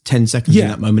you 10 seconds in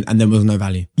that moment, and there was no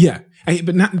value. Yeah.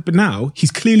 But now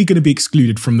he's clearly going to be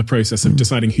excluded from the process of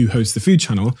deciding who hosts the food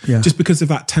channel just because of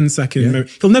that 10-second moment.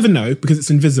 He'll never know because it's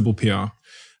invisible PR.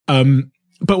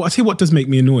 But I'll tell you what does make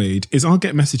me annoyed is I'll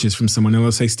get messages from someone and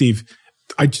they'll say, Steve,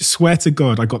 I swear to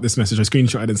God, I got this message. I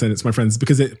screenshot it and sent it to my friends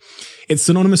because it's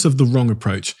synonymous of the wrong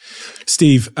approach.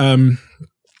 Steve,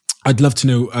 I'd love to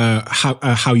know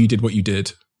how you did what you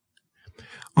did.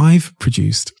 I've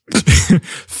produced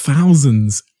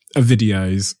thousands of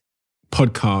videos,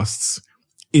 podcasts,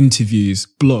 interviews,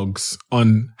 blogs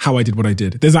on how I did what I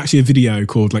did. There's actually a video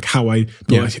called how I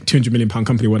built a £200 million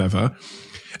company or whatever.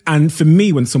 And for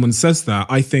me, when someone says that,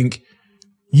 I think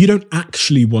you don't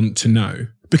actually want to know.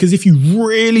 Because if you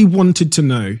really wanted to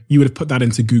know, you would have put that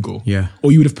into Google. Yeah.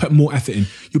 Or you would have put more effort in.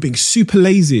 You're being super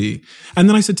lazy. And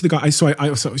then I said to the guy,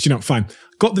 fine.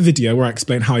 Got the video where I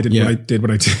explained how I did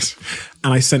what I did.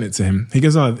 And I sent it to him. He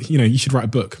goes, you should write a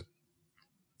book.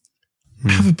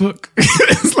 Have a book.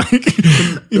 It's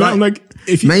like, I'm like,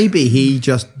 maybe he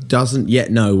just doesn't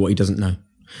yet know what he doesn't know.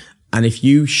 And if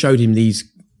you showed him these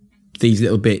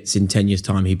little bits in 10 years'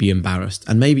 time, he'd be embarrassed.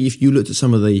 And maybe if you looked at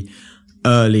some of the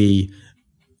early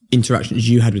interactions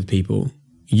you had with people,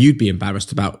 you'd be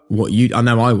embarrassed about I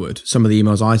know I would. Some of the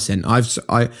emails I sent, I've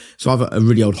a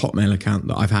really old Hotmail account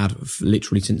that I've had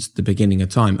literally since the beginning of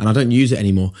time, and I don't use it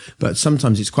anymore. But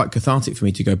sometimes it's quite cathartic for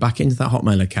me to go back into that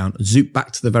Hotmail account, zoom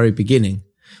back to the very beginning.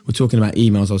 We're talking about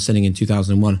emails I was sending in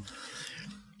 2001.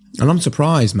 And I'm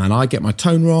surprised, man. I get my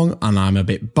tone wrong, and I'm a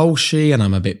bit bolshy, and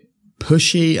I'm a bit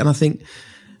pushy, and I think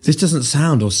this doesn't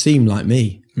sound or seem like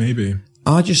me. Maybe.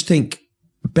 I just think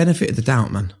benefit of the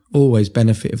doubt, man. Always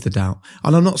benefit of the doubt.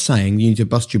 And I'm not saying you need to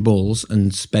bust your balls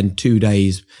and spend 2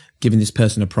 days giving this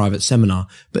person a private seminar,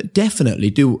 but definitely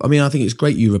do. I mean, I think it's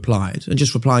great you replied, and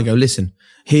just reply and go, listen,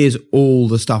 here's all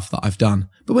the stuff that I've done.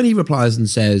 But when he replies and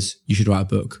says you should write a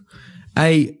book,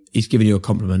 A, he's giving you a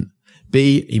compliment.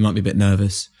 B, he might be a bit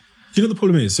nervous. Do you know what the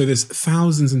problem is? So there's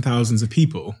thousands and thousands of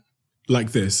people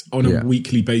like this on a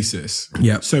weekly basis.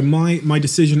 Yeah. So my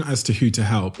decision as to who to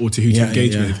help or to who to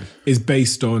engage with is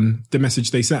based on the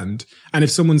message they send. And if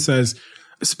someone says,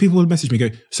 so people will message me,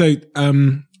 go, so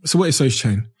what is social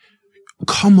chain?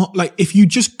 Come on, like if you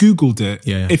just Googled it,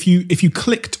 if you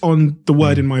clicked on the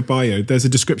word in my bio, there's a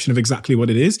description of exactly what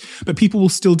it is. But people will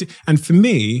still do, and for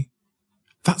me,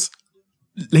 that's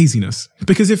laziness.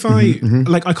 Because if I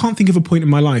can't think of a point in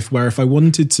my life where if I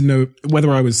wanted to know whether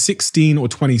I was 16 or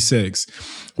 26,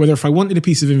 whether if I wanted a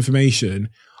piece of information,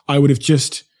 I would have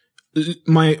just,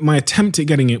 my attempt at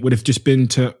getting it would have just been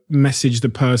to message the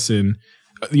person,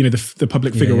 the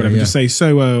public figure or whatever, just say,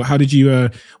 so how did you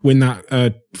win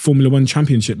that Formula One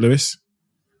championship, Lewis?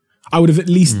 I would have at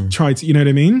least tried to, you know what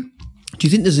I mean? Do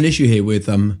you think there's an issue here with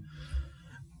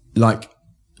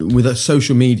with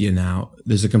social media now,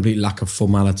 there's a complete lack of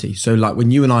formality. So like when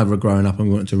you and I were growing up and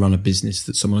we wanted to run a business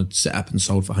that someone had set up and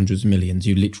sold for hundreds of millions,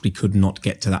 you literally could not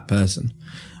get to that person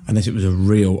unless it was a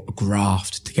real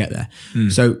graft to get there.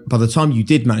 So by the time you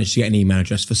did manage to get an email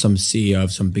address for some CEO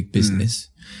of some big business,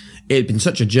 it had been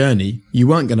such a journey. You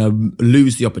weren't going to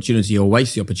lose the opportunity or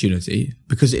waste the opportunity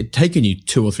because it had taken you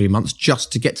 2 or 3 months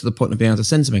just to get to the point of being able to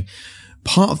send something.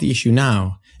 Part of the issue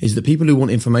now is that people who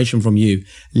want information from you,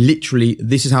 literally,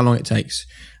 this is how long it takes.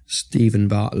 Stephen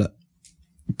Bartlett,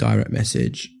 direct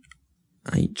message,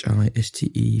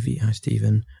 HISTEVI,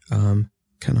 Stephen,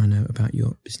 can I know about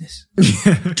your business?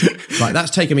 Like, that's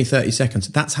taken me 30 seconds.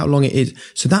 That's how long it is.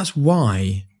 So that's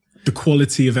why the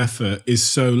quality of effort is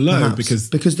so low, because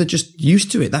they're just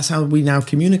used to it. That's how we now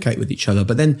communicate with each other.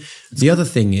 But then the other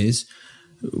thing is,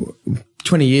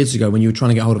 20 years ago, when you were trying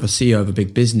to get hold of a CEO of a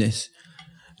big business,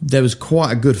 there was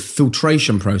quite a good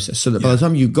filtration process, so that by the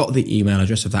time you got the email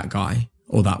address of that guy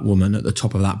or that woman at the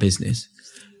top of that business,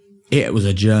 it was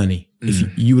a journey.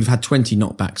 If you would have had 20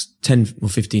 knockbacks, 10 or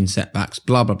 15 setbacks,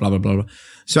 blah, blah, blah, blah, blah, blah.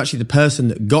 So actually the person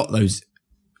that got those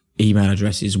email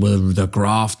addresses were the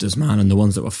grafters, man, and the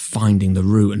ones that were finding the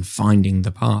route and finding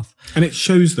the path. And it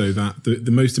shows, though, that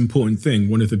the most important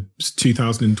thing, one of the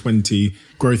 2020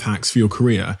 growth hacks for your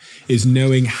career, is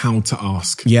knowing how to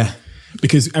ask. Yeah.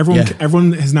 Because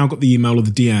everyone has now got the email or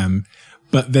the DM,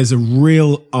 but there's a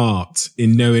real art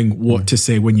in knowing what to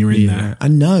say when you're in there. I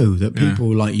know that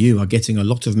people like you are getting a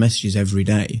lot of messages every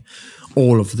day,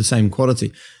 all of the same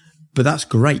quality. But that's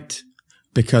great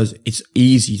because it's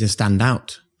easy to stand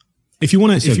out. If you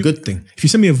want to, it's a good thing. If you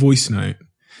send me a voice note,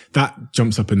 that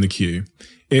jumps up in the queue.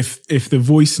 If the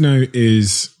voice note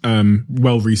is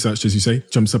well researched, as you say,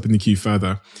 jumps up in the queue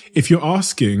further. If you're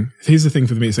asking, here's the thing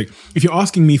for me, it's like, if you're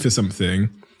asking me for something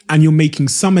and you're making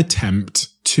some attempt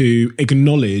to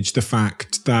acknowledge the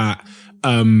fact that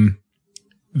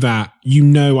that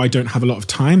I don't have a lot of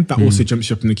time, that also jumps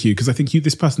you up in the queue, because I think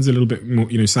this person's a little bit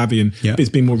more savvy and is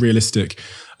being more realistic.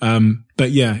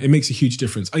 But yeah, it makes a huge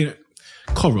difference.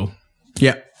 Coral.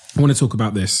 Yeah, I want to talk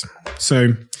about this.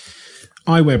 So,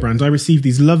 eyewear brand. I received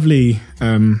these lovely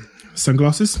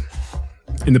sunglasses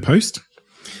in the post.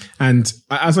 And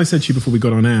as I said to you before we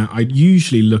got on air, I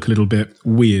usually look a little bit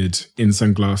weird in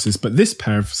sunglasses, but this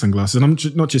pair of sunglasses, and I'm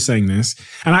not just saying this,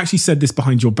 and I actually said this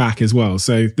behind your back as well,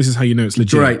 so this is how you know it's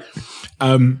legit. Right.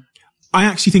 I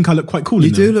actually think I look quite cool You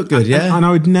in them. do look good, yeah. And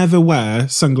I would never wear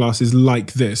sunglasses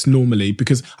like this normally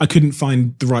because I couldn't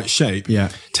find the right shape. Yeah.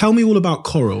 Tell me all about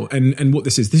Coral and what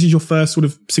this is. This is your first sort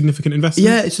of significant investment?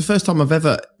 Yeah, it's the first time I've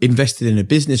ever invested in a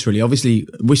business, really. Obviously,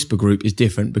 Whisper Group is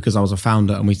different because I was a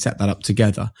founder and we set that up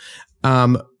together.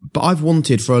 But I've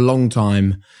wanted for a long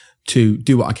time to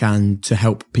do what I can to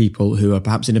help people who are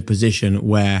perhaps in a position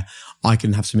where I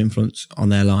can have some influence on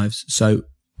their lives. So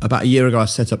about a year ago, I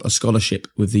set up a scholarship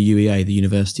with the UEA, the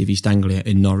University of East Anglia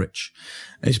in Norwich.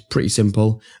 It's pretty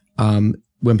simple.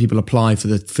 When people apply for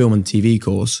the film and TV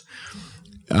course,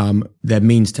 they're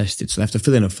means tested. So they have to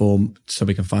fill in a form so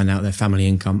we can find out their family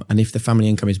income. And if the family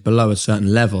income is below a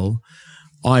certain level,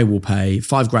 I will pay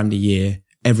 $5,000 a year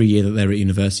every year that they're at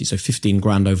university. So 15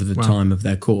 grand over the time of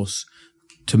their course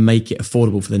to make it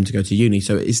affordable for them to go to uni.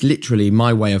 So it's literally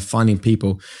my way of finding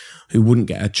people who wouldn't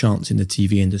get a chance in the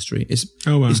TV industry. It's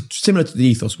similar to the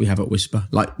ethos we have at Whisper.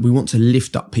 Like, we want to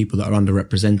lift up people that are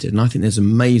underrepresented. And I think there's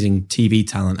amazing TV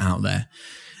talent out there.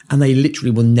 And they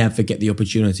literally will never get the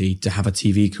opportunity to have a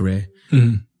TV career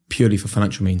purely for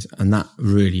financial means. And that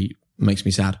really makes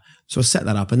me sad. So I set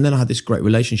that up. And then I had this great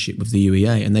relationship with the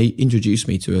UEA. And they introduced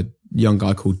me to a young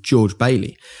guy called George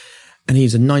Bailey. And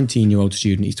he's a 19-year-old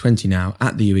student. He's 20 now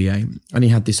at the UEA. And he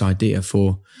had this idea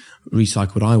for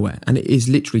recycled eyewear. And it is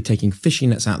literally taking fishing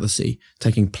nets out of the sea,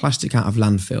 taking plastic out of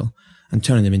landfill and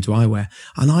turning them into eyewear.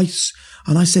 And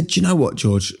I said, do you know what,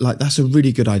 George? Like, that's a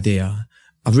really good idea.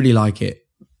 I really like it,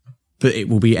 but it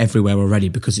will be everywhere already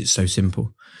because it's so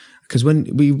simple. Because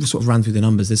when we sort of ran through the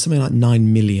numbers, there's something like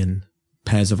 9 million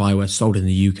pairs of eyewear sold in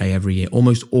the UK every year.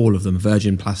 Almost all of them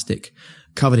virgin plastic,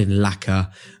 covered in lacquer,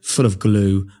 full of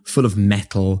glue, full of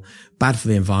metal, bad for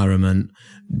the environment,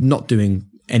 not doing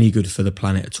any good for the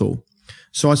planet at all.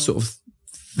 So I sort of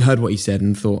heard what he said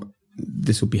and thought,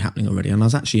 this will be happening already. And I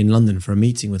was actually in London for a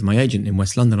meeting with my agent in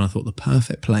West London. I thought the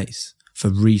perfect place for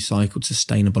recycled,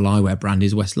 sustainable eyewear brand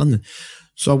is West London.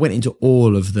 So I went into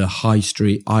all of the high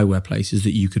street eyewear places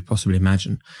that you could possibly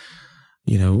imagine.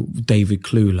 You know, David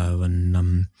Clulow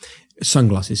and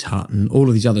Sunglasses Hut and all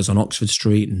of these others on Oxford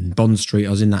Street and Bond Street.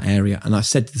 I was in that area. And I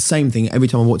said the same thing every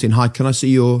time I walked in. Hi, can I see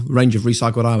your range of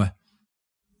recycled eyewear?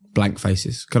 Blank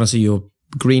faces. Can I see your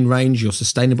green range, your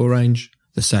sustainable range?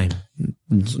 The same.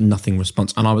 Nothing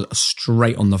response. And I was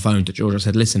straight on the phone to George. I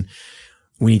said, listen,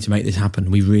 we need to make this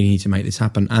happen. We really need to make this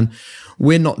happen. And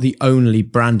we're not the only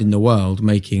brand in the world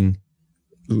making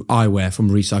eyewear from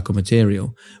recycled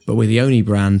material, but we're the only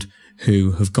brand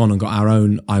who have gone and got our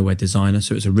own eyewear designer.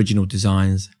 So it's original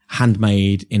designs,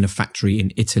 handmade in a factory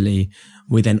in Italy.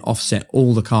 We then offset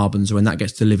all the carbon. So when that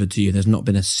gets delivered to you, there's not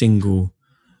been a single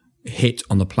hit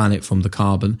on the planet from the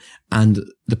carbon, and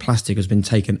the plastic has been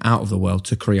taken out of the world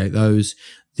to create those.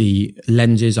 The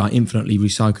lenses are infinitely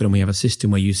recycled, and we have a system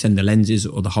where you send the lenses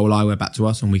or the whole eyewear back to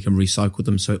us and we can recycle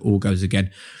them so it all goes again.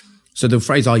 So the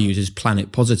phrase I use is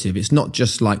planet positive. It's not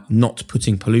just like not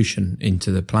putting pollution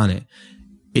into the planet.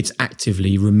 It's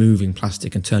actively removing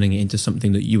plastic and turning it into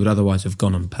something that you would otherwise have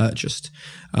gone and purchased.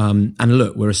 And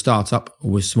look, we're a startup,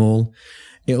 we're small.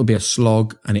 It'll be a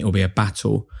slog and it'll be a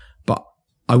battle, but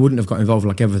I wouldn't have got involved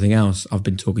like everything else I've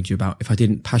been talking to you about if I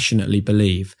didn't passionately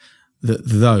believe that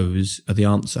those are the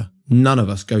answer. None of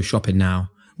us go shopping now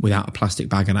without a plastic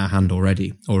bag in our hand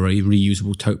already, or a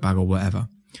reusable tote bag or whatever.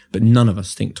 But none of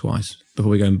us think twice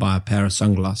before we go and buy a pair of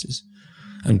sunglasses.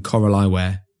 And Coral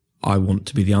Eyewear, I want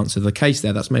to be the answer. The case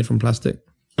there, that's made from plastic.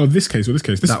 Oh, this case.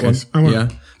 That Case. one. Oh, wow. Yeah.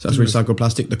 So that's recycled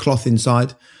plastic. The cloth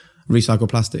inside, recycled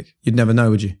plastic. You'd never know,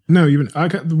 would you? No,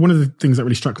 one of the things that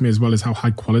really struck me as well is how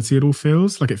high quality it all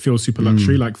feels. Like, it feels super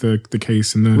luxury, like the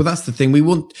case and the... Well, that's the thing.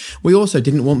 We also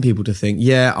didn't want people to think,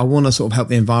 yeah, I want to sort of help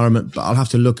the environment, but I'll have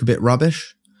to look a bit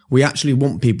rubbish. We actually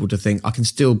want people to think I can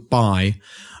still buy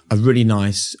a really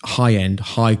nice, high-end,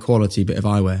 high-quality bit of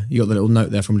eyewear. You got the little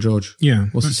note there from George. Yeah.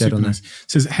 What's he said on nice.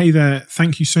 Says, hey there,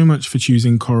 thank you so much for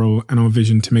choosing Coral and our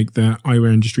vision to make the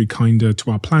eyewear industry kinder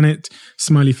to our planet.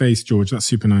 Smiley face, George. That's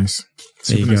super nice.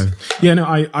 Super there you nice. go. Yeah, no,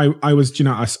 I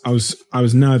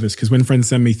was nervous because when friends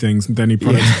send me things, their new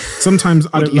products, sometimes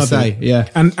I don't love it. Yeah.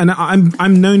 And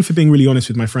I'm known for being really honest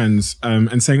with my friends,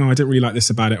 and saying, I don't really like this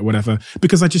about it or whatever,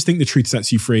 because I just think the truth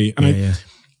sets you free. And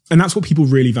And that's what people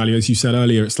really value, as you said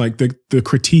earlier. It's like the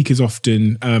critique is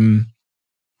often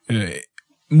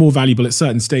more valuable at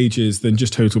certain stages than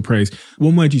just total praise.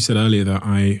 One word you said earlier that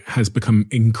has become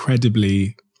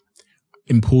incredibly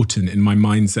important in my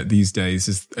mindset these days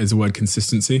is the word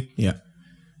consistency. Yeah.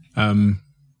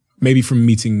 Maybe from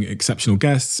meeting exceptional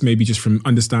guests, maybe just from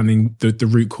understanding the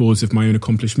root cause of my own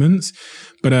accomplishments.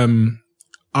 But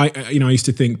I used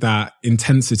to think that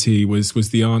intensity was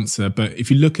the answer. But if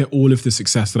you look at all of the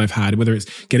success that I've had, whether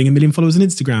it's getting 1 million followers on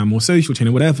Instagram or social chain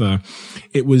or whatever,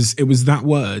 it was that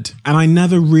word. And I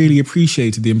never really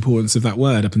appreciated the importance of that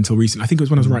word up until recently. I think it was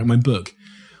when I was writing my book.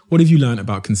 What have you learned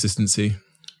about consistency?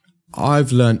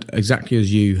 I've learned exactly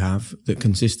as you have that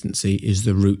consistency is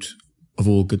the root of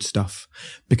all good stuff.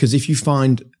 Because if you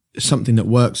find something that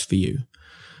works for you,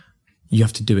 you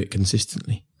have to do it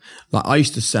consistently. Like I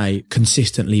used to say,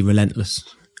 consistently relentless.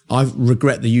 I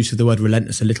regret the use of the word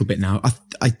relentless a little bit now.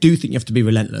 I do think you have to be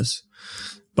relentless,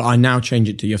 but I now change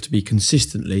it to you have to be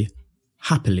consistently,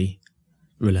 happily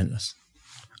relentless.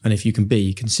 And if you can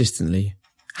be consistently,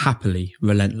 happily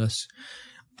relentless,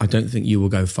 I don't think you will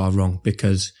go far wrong,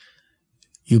 because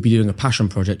you'll be doing a passion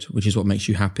project, which is what makes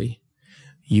you happy.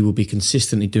 You will be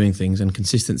consistently doing things, and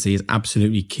consistency is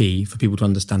absolutely key for people to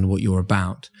understand what you're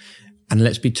about. And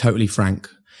let's be totally frank.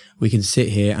 We can sit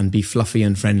here and be fluffy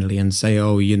and friendly and say,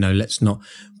 oh, let's not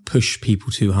push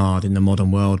people too hard in the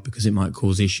modern world because it might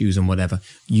cause issues and whatever.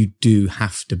 You do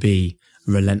have to be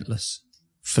relentless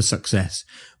for success,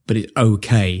 but it's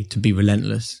okay to be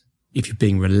relentless if you're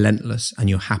being relentless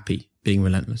and you're happy being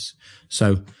relentless.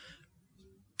 So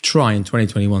try in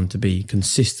 2021 to be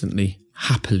consistently,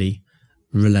 happily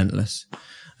relentless,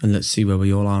 and let's see where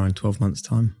we all are in 12 months'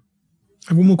 time. I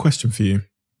have one more question for you.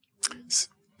 It's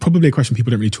probably a question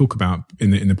people don't really talk about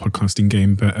in the podcasting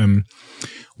game, but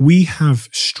we have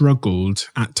struggled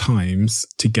at times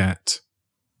to get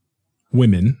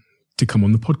women to come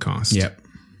on the podcast. Yep.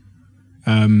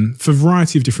 For a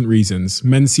variety of different reasons.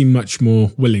 Men seem much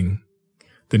more willing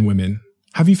than women.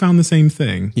 Have you found the same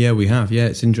thing? Yeah, we have. Yeah,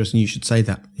 it's interesting you should say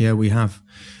that. Yeah, we have.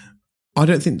 I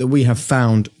don't think that we have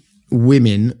found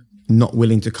women not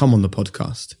willing to come on the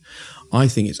podcast. I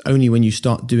think it's only when you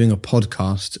start doing a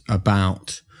podcast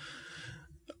about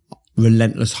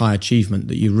relentless high achievement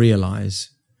that you realize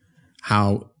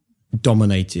how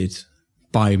dominated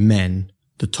by men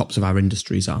the tops of our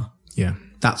industries are. Yeah.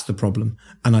 That's the problem.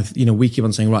 And we keep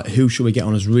on saying, right, who should we get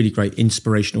on as really great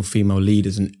inspirational female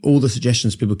leaders? And all the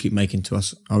suggestions people keep making to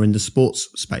us are in the sports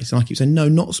space. And I keep saying, no,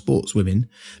 not sports women,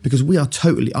 because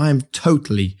I am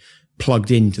totally plugged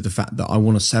into the fact that I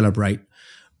want to celebrate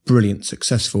brilliant,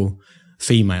 successful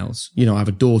females. I have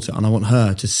a daughter and I want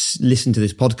her to listen to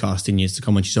this podcast in years to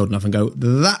come when she's old enough and go,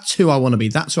 that's who I want to be.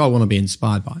 That's who I want to be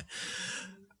inspired by.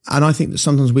 And I think that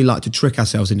sometimes we like to trick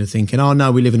ourselves into thinking, oh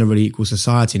no, we live in a really equal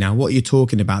society now. What are you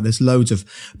talking about? There's loads of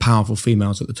powerful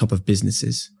females at the top of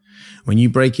businesses. When you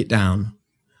break it down,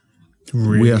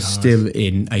 we are still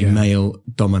in a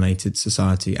male-dominated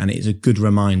society. And it is a good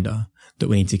reminder that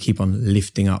we need to keep on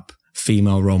lifting up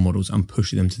female role models and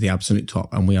pushing them to the absolute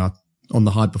top. And we are, on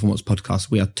the High Performance Podcast,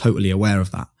 we are totally aware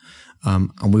of that.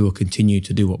 And we will continue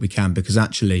to do what we can, because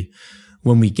actually,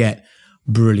 when we get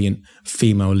brilliant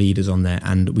female leaders on there,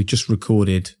 and we just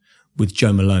recorded with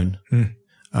Jo Malone,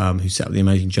 who set up the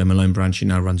amazing Jo Malone brand. She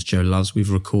now runs Jo Loves. We've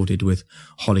recorded with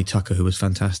Holly Tucker, who was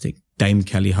fantastic. Dame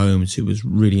Kelly Holmes, who was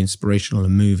really inspirational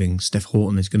and moving. Steph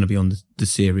Horton is going to be on the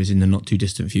series in the not too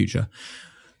distant future.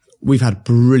 We've had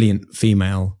brilliant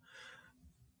female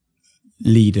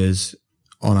leaders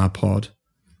on our pod,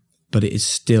 but it is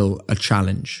still a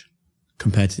challenge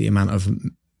compared to the amount of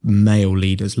male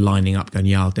leaders lining up going,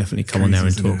 yeah, I'll definitely come on there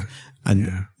and talk.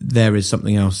 And there is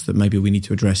something else that maybe we need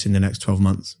to address in the next 12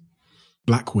 months.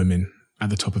 Black women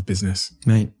at the top of business.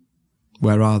 Mate,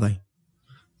 where are they?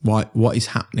 What is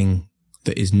happening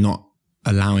that is not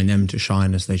allowing them to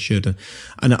shine as they should?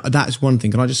 And that's one thing.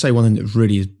 Can I just say one thing that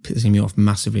really is pissing me off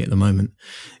massively at the moment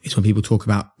is when people talk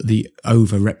about the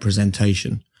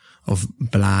over-representation of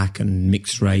black and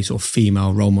mixed race or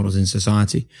female role models in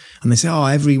society. And they say, oh,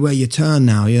 everywhere you turn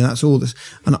now, that's all this.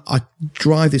 And I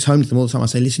drive this home to them all the time. I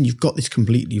say, listen, you've got this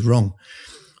completely wrong.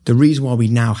 The reason why we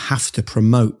now have to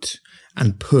promote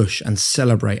and push and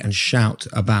celebrate and shout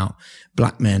about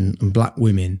black men and black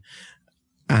women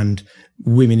and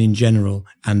women in general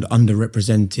and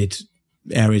underrepresented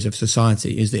areas of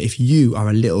society is that if you are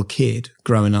a little kid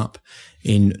growing up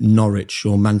in Norwich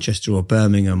or Manchester or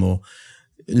Birmingham or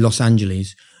Los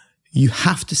Angeles, you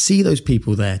have to see those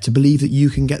people there to believe that you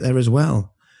can get there as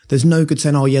well. There's no good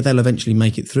saying, oh yeah, they'll eventually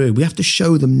make it through. We have to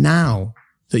show them now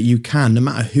that you can, no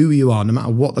matter who you are, no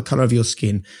matter what the color of your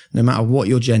skin, no matter what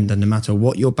your gender, no matter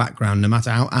what your background, no matter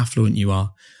how affluent you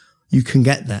are, you can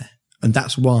get there. And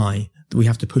that's why we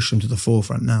have to push them to the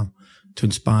forefront now to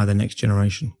inspire the next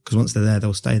generation. Because once they're there,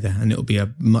 they'll stay there, and it'll be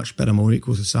a much better, more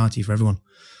equal society for everyone.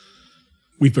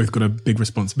 We've both got a big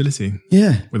responsibility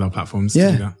with our platforms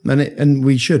to do that. And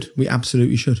we should. We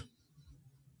absolutely should.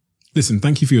 Listen,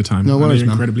 thank you for your time. No worries, you're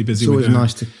incredibly busy. It's always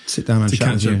nice to sit down and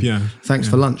chat with you. Yeah. Thanks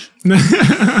for lunch. No,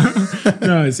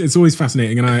 it's always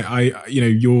fascinating, and I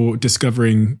you're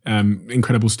discovering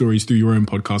incredible stories through your own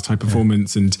podcast, High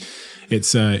Performance, and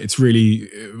it's really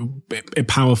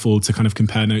powerful to kind of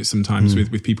compare notes sometimes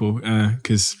with people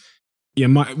because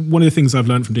one of the things I've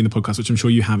learned from doing the podcast, which I'm sure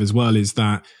you have as well, is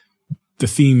that the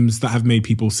themes that have made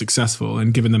people successful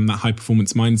and given them that high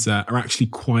performance mindset are actually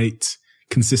quite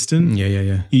consistent.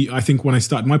 Yeah. I think when I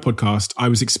started my podcast, I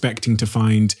was expecting to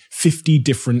find 50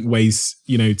 different ways,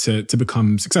 to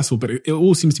become successful, but it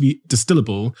all seems to be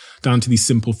distillable down to these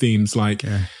simple themes like,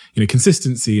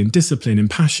 consistency and discipline and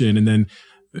passion. And then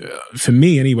for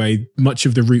me anyway, much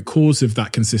of the root cause of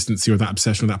that consistency or that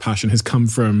obsession or that passion has come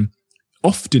from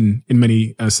often in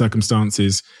many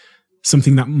circumstances,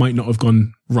 something that might not have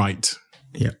gone right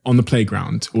on the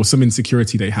playground, or some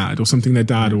insecurity they had, or something their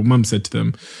dad or mum said to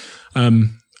them.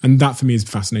 And that for me is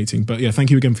fascinating. But thank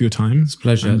you again for your time. It's a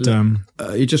pleasure. And,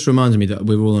 it just reminds me that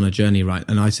we're all on a journey, right?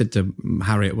 And I said to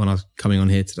Harriet when I was coming on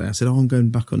here today, I said, I'm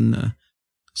going back on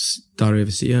Diary of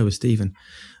a CEO with Stephen.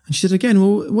 And she said again,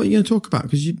 well, what are you going to talk about?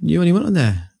 Because you only went on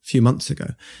there a few months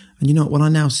ago. And when I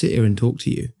now sit here and talk to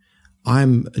you,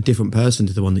 I'm a different person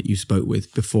to the one that you spoke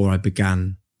with before I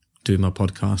began doing my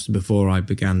podcast and before I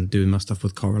began doing my stuff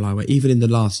with Coralie, where even in the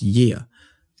last year,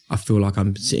 I feel like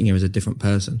I'm sitting here as a different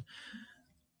person.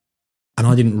 And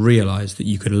I didn't realize that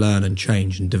you could learn and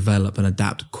change and develop and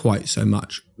adapt quite so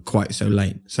much, quite so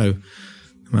late. So,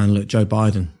 man, look, Joe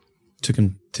Biden took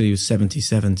him till he was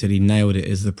 77, till he nailed it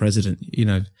as the president.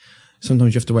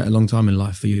 Sometimes you have to wait a long time in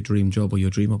life for your dream job or your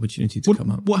dream opportunity to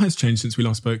come up. What has changed since we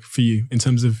last spoke for you in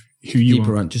terms of who you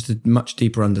are? Just a much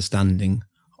deeper understanding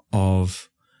of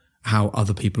how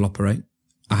other people operate.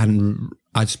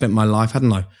 I'd spent my life,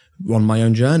 hadn't I, on my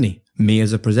own journey. Me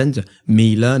as a presenter,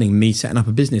 me learning, me setting up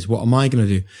a business. What am I going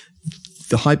to do?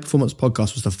 The High Performance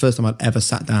Podcast was the first time I'd ever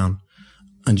sat down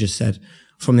and just said,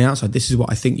 from the outside, this is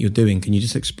what I think you're doing. Can you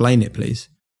just explain it, please?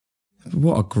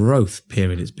 What a growth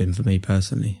period it's been for me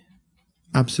personally.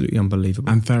 Absolutely unbelievable.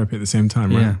 And therapy at the same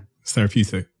time, right? Yeah. It's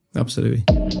therapeutic. Absolutely.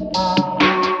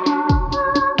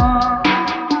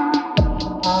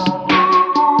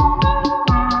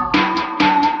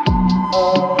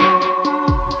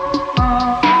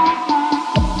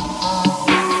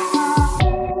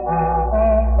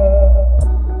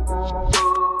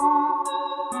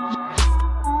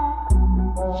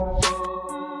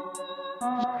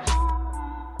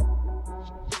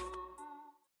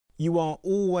 You are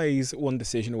always one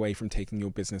decision away from taking your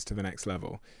business to the next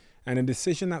level. And a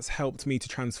decision that's helped me to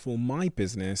transform my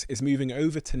business is moving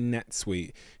over to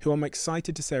NetSuite, who I'm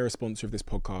excited to say are a sponsor of this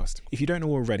podcast. If you don't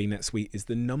know already, NetSuite is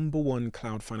the #1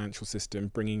 cloud financial system,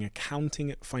 bringing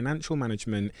accounting, financial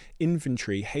management,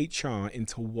 inventory, HR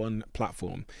into one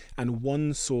platform and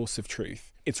one source of truth.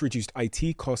 It's reduced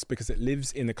IT costs because it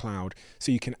lives in the cloud,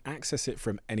 so you can access it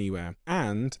from anywhere.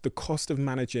 And the cost of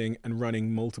managing and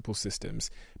running multiple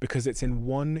systems because it's in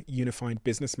one unified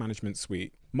business management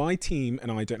suite. My team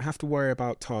and I don't have to worry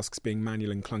about tasks being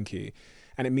manual and clunky.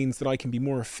 And it means that I can be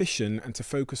more efficient and to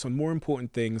focus on more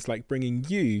important things like bringing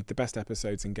you the best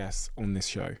episodes and guests on this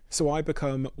show. So I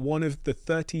become one of the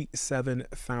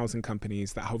 37,000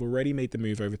 companies that have already made the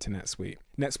move over to NetSuite.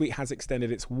 NetSuite has extended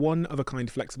its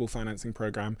one-of-a-kind flexible financing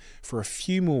program for a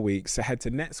few more weeks. So head to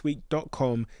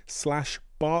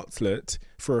netsuite.com/Bartlett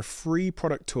for a free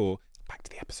product tour. Back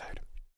to the episode.